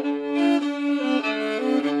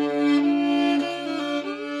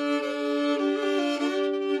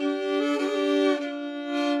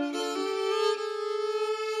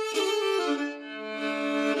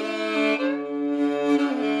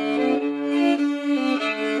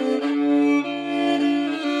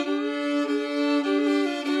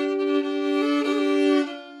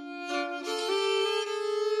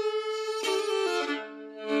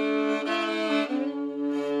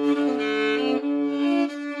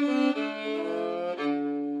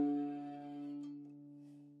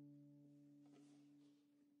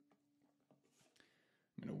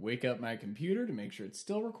 I'm going to wake up my computer to make sure it's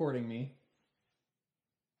still recording me.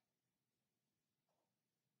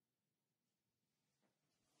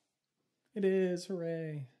 It is,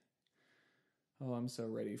 hooray. Oh, I'm so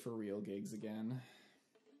ready for real gigs again.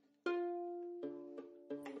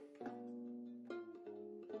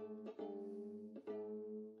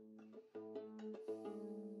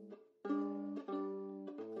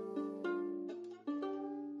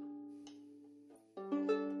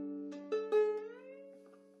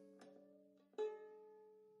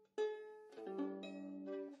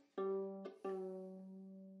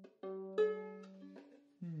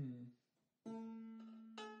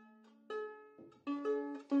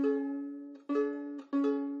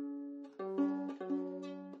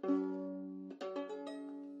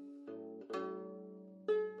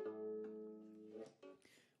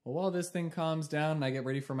 Well, while this thing calms down and I get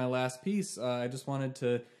ready for my last piece, I just wanted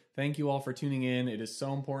to thank you all for tuning in. It is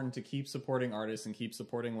so important to keep supporting artists and keep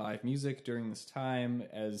supporting live music during this time,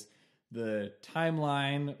 as the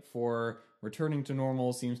timeline for returning to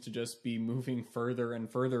normal seems to just be moving further and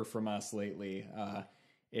further from us lately.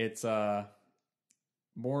 It's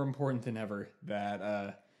more important than ever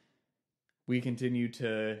that we continue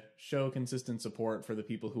to show consistent support for the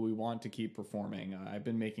people who we want to keep performing. I've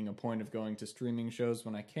been making a point of going to streaming shows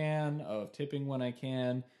when I can, of tipping when I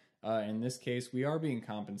can. In this case, we are being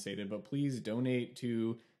compensated, but please donate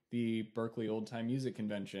to the Berkeley Old Time Music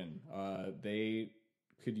Convention. They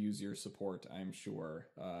could use your support, I'm sure.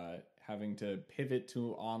 Having to pivot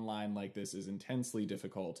to online like this is intensely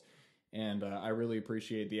difficult, and I really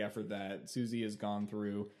appreciate the effort that Susie has gone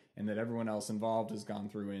through and that everyone else involved has gone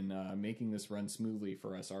through in making this run smoothly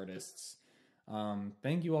for us artists.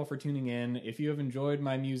 Thank you all for tuning in. If you have enjoyed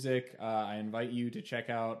my music, I invite you to check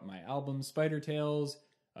out my album Spider Tales,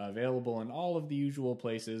 available in all of the usual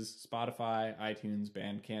places, Spotify, iTunes,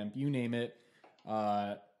 Bandcamp, you name it.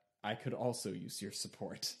 I could also use your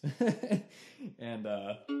support. And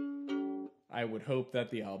I would hope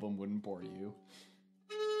that the album wouldn't bore you.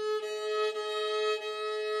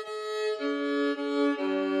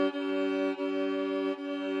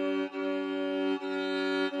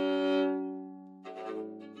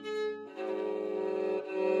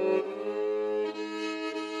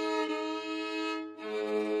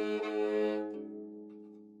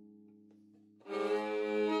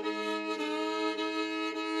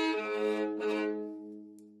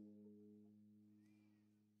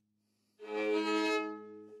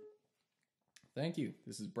 Thank you.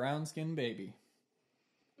 This is Brown Skin Baby.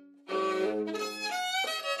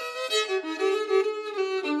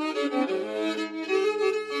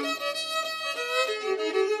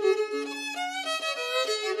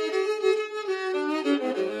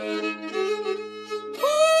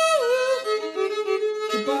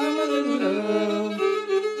 Goodbye, my little love.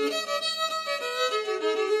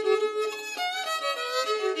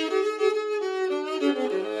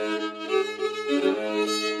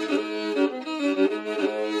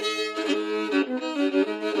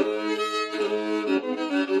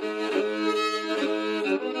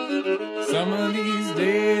 Some of these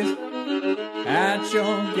days at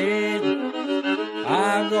your gate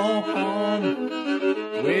I go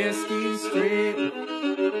home, whiskey straight,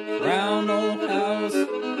 round old house,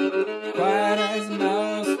 quiet as a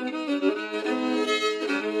mouse.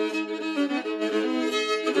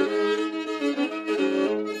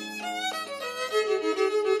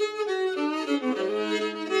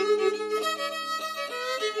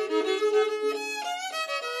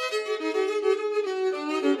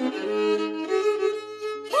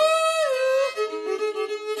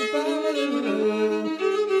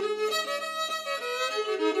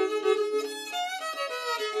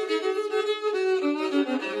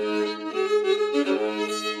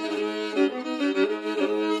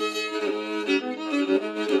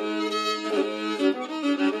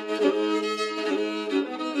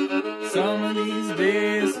 Some of these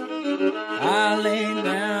days I lay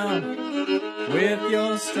down with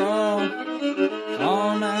your straw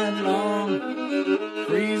all night long,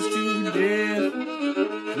 freeze to death,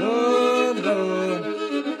 Lord, Lord.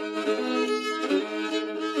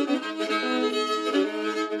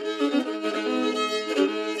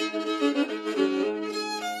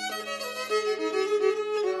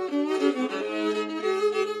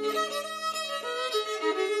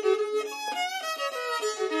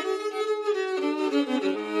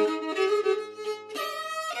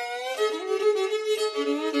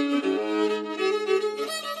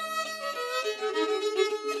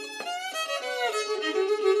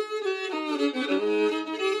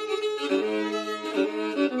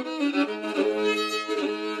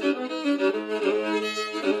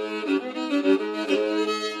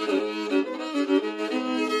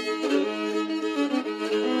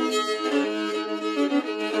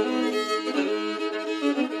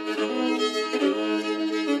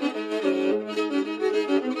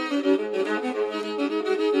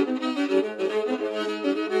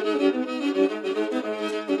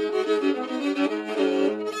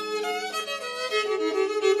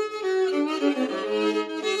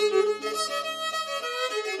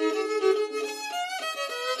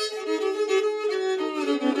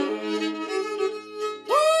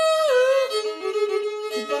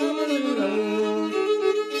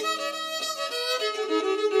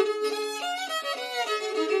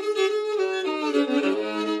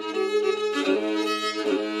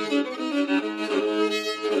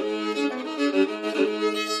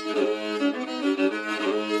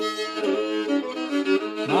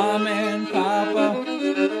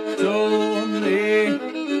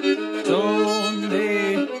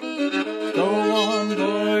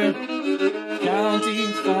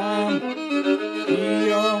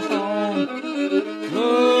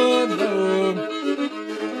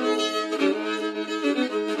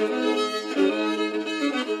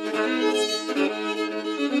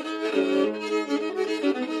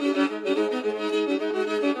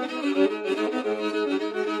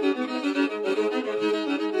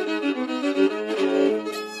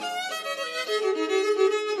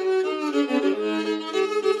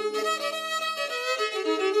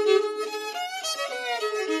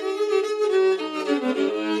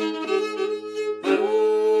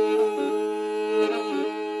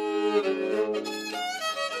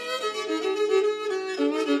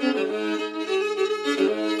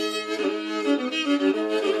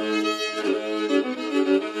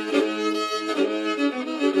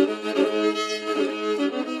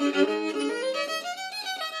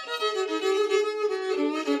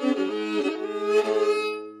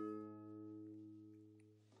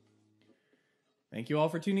 Thank you all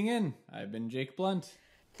for tuning in. I've been Jake Blount.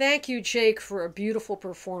 Thank you, Jake, for a beautiful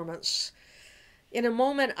performance. In a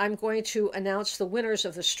moment, I'm going to announce the winners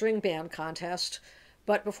of the string band contest,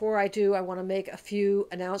 but before I do, I want to make a few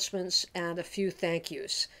announcements and a few thank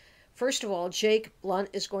yous. First of all, Jake Blount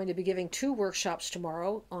is going to be giving 2 workshops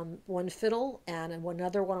tomorrow, on one fiddle and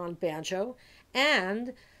another one on banjo,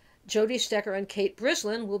 and Jody, Stecher, and Kate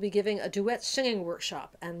Brislin will be giving a duet singing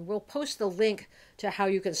workshop, and we'll post the link to how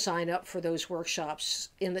you can sign up for those workshops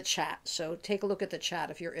in the chat, so take a look at the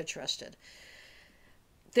chat if you're interested.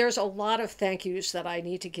 There's a lot of thank yous that I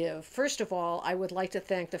need to give. First of all, I would like to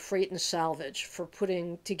thank the Freight and Salvage for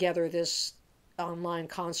putting together this online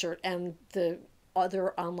concert and the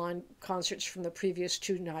other online concerts from the previous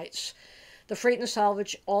 2 nights. The Freight and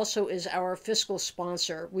Salvage also is our fiscal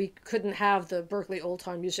sponsor. We couldn't have the Berkeley Old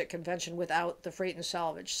Time Music Convention without the Freight and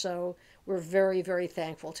Salvage, so we're very, very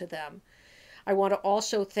thankful to them. I want to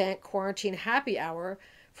also thank Quarantine Happy Hour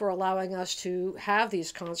for allowing us to have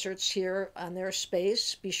these concerts here on their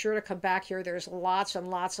space. Be sure to come back here. There's lots and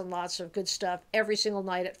lots and lots of good stuff every single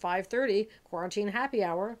night at 5:30, Quarantine Happy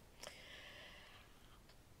Hour.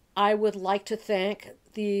 I would like to thank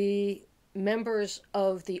the members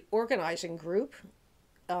of the organizing group.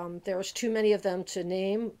 There's too many of them to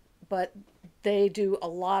name, but they do a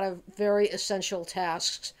lot of very essential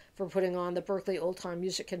tasks for putting on the Berkeley Old Time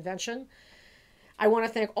Music Convention. I want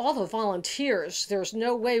to thank all the volunteers. There's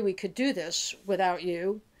no way we could do this without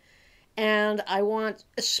you. And I want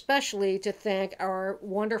especially to thank our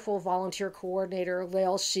wonderful volunteer coordinator,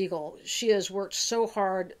 Lael Siegel. She has worked so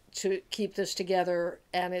hard to keep this together,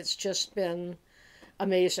 and it's just been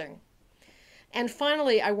amazing. And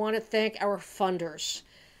finally, I want to thank our funders.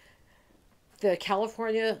 The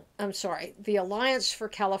Alliance for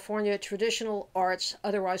California Traditional Arts,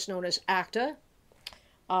 otherwise known as ACTA,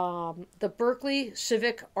 the Berkeley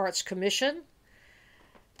Civic Arts Commission,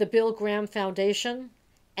 the Bill Graham Foundation,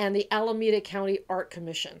 and the Alameda County Art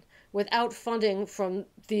Commission. Without funding from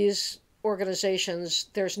these organizations,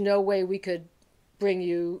 there's no way we could bring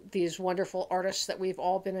you these wonderful artists that we've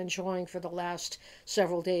all been enjoying for the last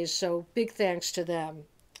several days. So big thanks to them.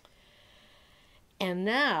 And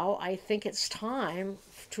now I think it's time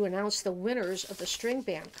to announce the winners of the string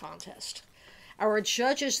band contest. Our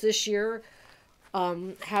judges this year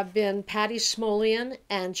have been Patty Smolian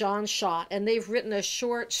and John Schott, and they've written a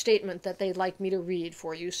short statement that they'd like me to read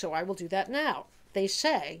for you, so I will do that now. They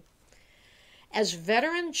say, as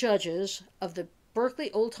veteran judges of the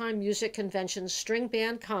Berkeley Old Time Music Convention's string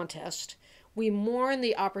band contest, we mourn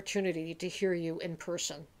the opportunity to hear you in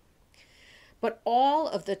person. But all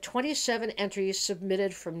of the 27 entries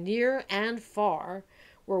submitted from near and far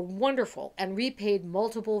were wonderful and repaid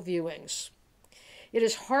multiple viewings. It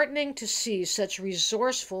is heartening to see such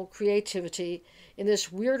resourceful creativity in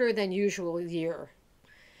this weirder than usual year.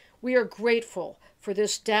 We are grateful for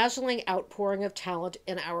this dazzling outpouring of talent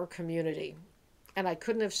in our community. And I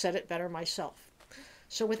couldn't have said it better myself.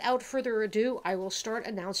 So without further ado, I will start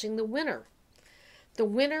announcing the winner. The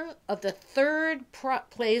winner of the 3rd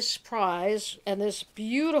place prize and this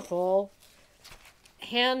beautiful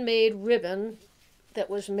handmade ribbon that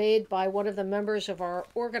was made by one of the members of our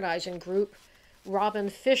organizing group, Robin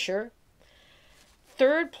Fisher.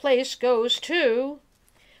 3rd place goes to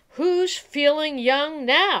Who's Feeling Young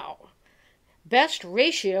Now? Best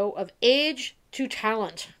ratio of age to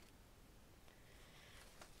talent.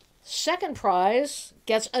 2nd prize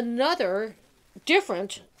gets another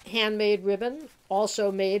different handmade ribbon,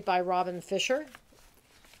 also made by Robin Fisher.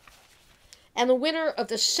 And the winner of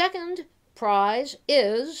the 2nd prize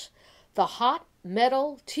is the Hot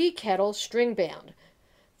Metal Tea Kettle String Band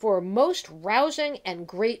for most rousing and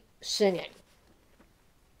great singing.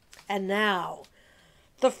 And now,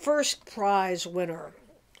 the 1st prize winner.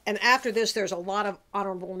 And after this, there's a lot of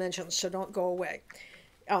honorable mentions, so don't go away.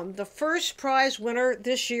 The 1st prize winner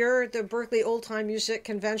this year, the Berkeley Old Time Music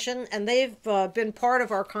Convention, and they've been part of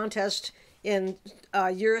our contest in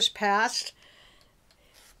years past.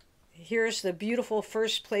 Here's the beautiful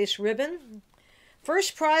 1st place ribbon.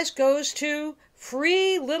 1st prize goes to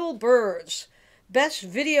Free Little Birds. Best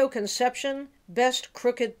video conception, best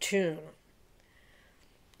crooked tune.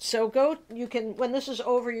 So go, you can, when this is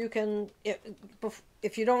over, you can,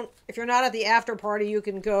 if you're not at the after party, you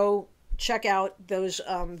can go check out those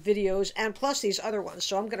videos and plus these other ones.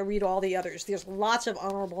 So I'm going to read all the others. There's lots of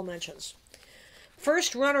honorable mentions.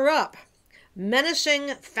 1st runner-up, Menacing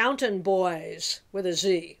Fountain Boys with a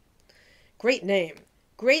Z. Great name.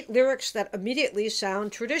 Great lyrics that immediately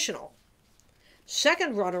sound traditional.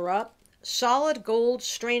 2nd runner-up, Solid Gold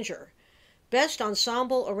Stranger. Best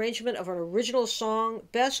ensemble arrangement of an original song,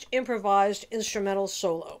 best improvised instrumental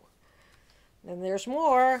solo. And there's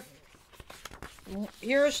more.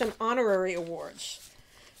 Here are some honorary awards.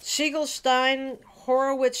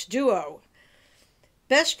 Siegelstein-Horowitz Duo.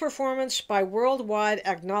 Best performance by worldwide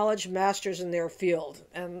acknowledged masters in their field.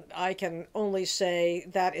 And I can only say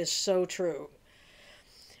that is so true.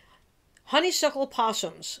 Honeysuckle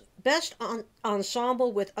Possums. Best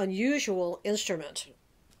ensemble with unusual instrument.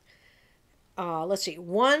 Let's see.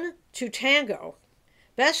 1 to Tango.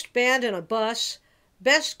 Best band in a bus.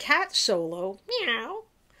 Best cat solo. Meow.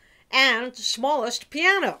 And smallest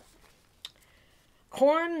piano.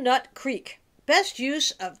 Corn Nut Creek. Best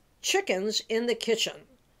use of chickens in the kitchen.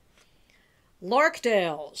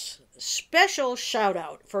 Larkdale's. Special shout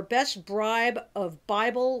out for best bribe of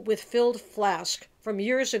Bible with filled flask from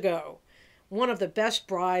years ago. One of the best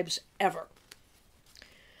bribes ever.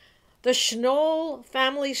 The Schnoll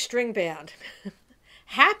Family String Band.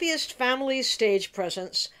 Happiest family stage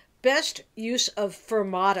presence. Best use of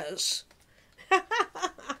fermatas.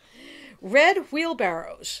 Red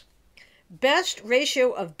Wheelbarrows. Best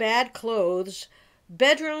ratio of bad clothes.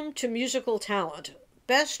 Bedroom to musical talent.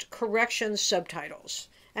 Best correction subtitles.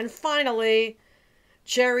 And finally,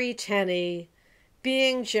 Jerry Tenney.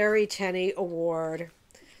 Being Jerry Tenney Award.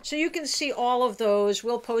 So you can see all of those.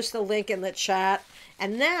 We'll post the link in the chat.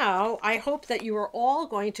 And now I hope that you are all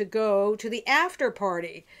going to go to the after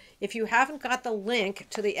party. If you haven't got the link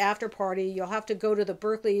to the after party, you'll have to go to the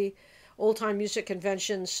Berkeley Old Time Music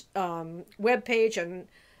Convention's webpage and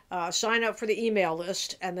sign up for the email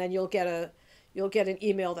list, and then you'll get an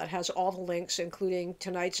email that has all the links, including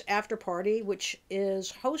tonight's after party, which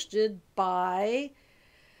is hosted by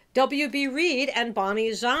W.B. Reed and Bonnie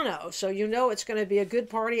Zano. So you know it's going to be a good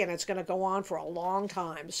party, and it's going to go on for a long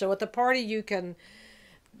time. So at the party, you can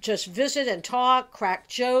just visit and talk, crack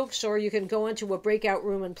jokes, or you can go into a breakout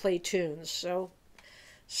room and play tunes. So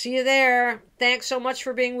see you there. Thanks so much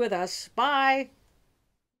for being with us. Bye.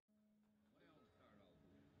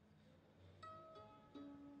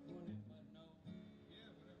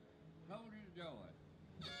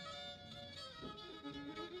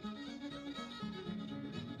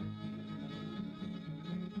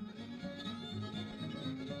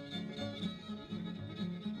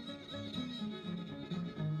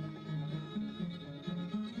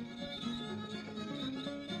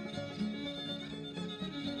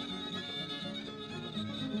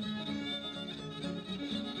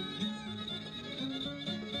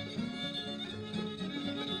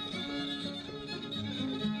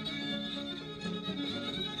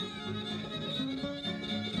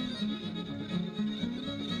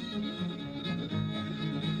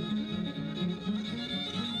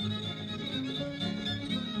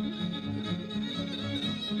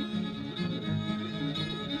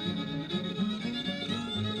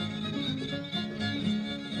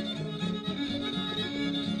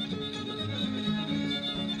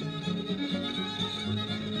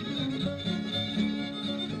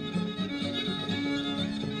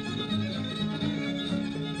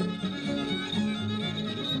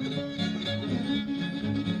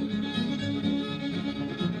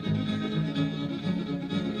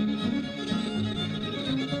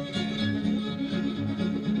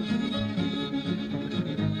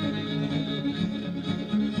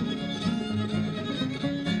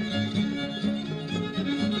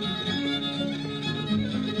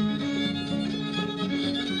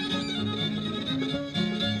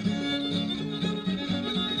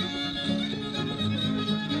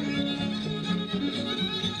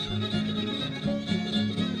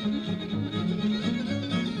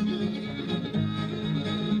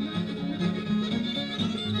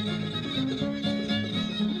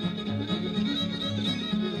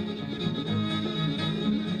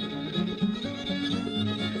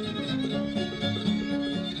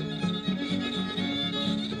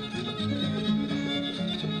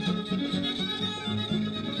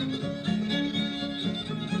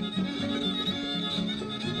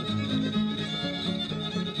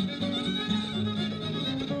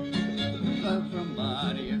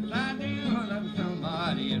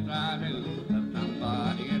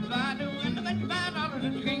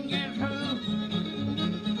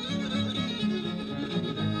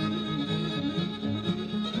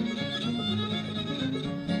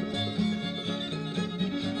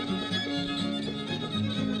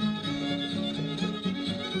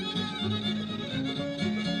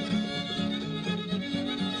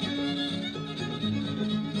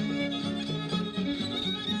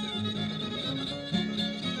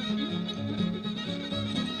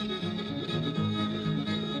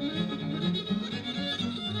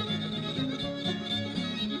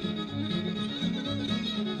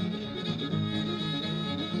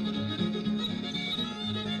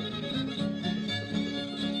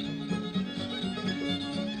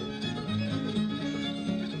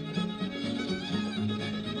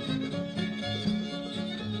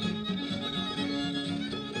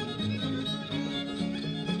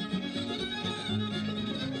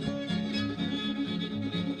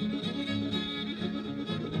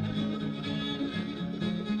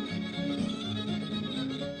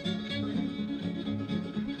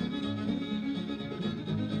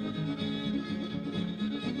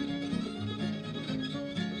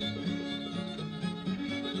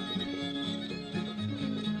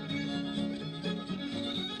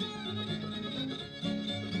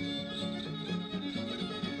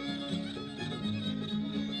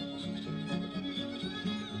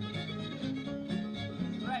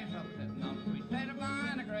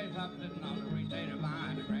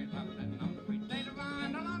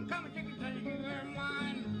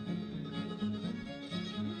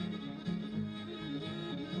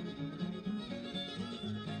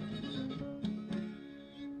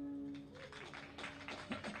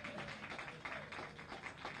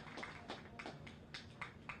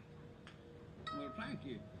 Thank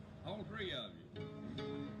you. All three of you.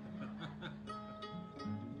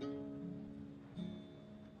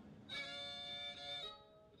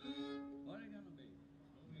 What are you gonna be?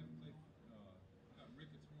 Oh, we haven't played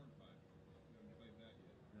Ricketts Hornpipe. We haven't played that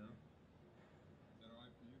yet. No? Is that all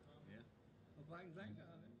right for you, Tom? Yeah. If I can think of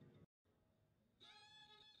it.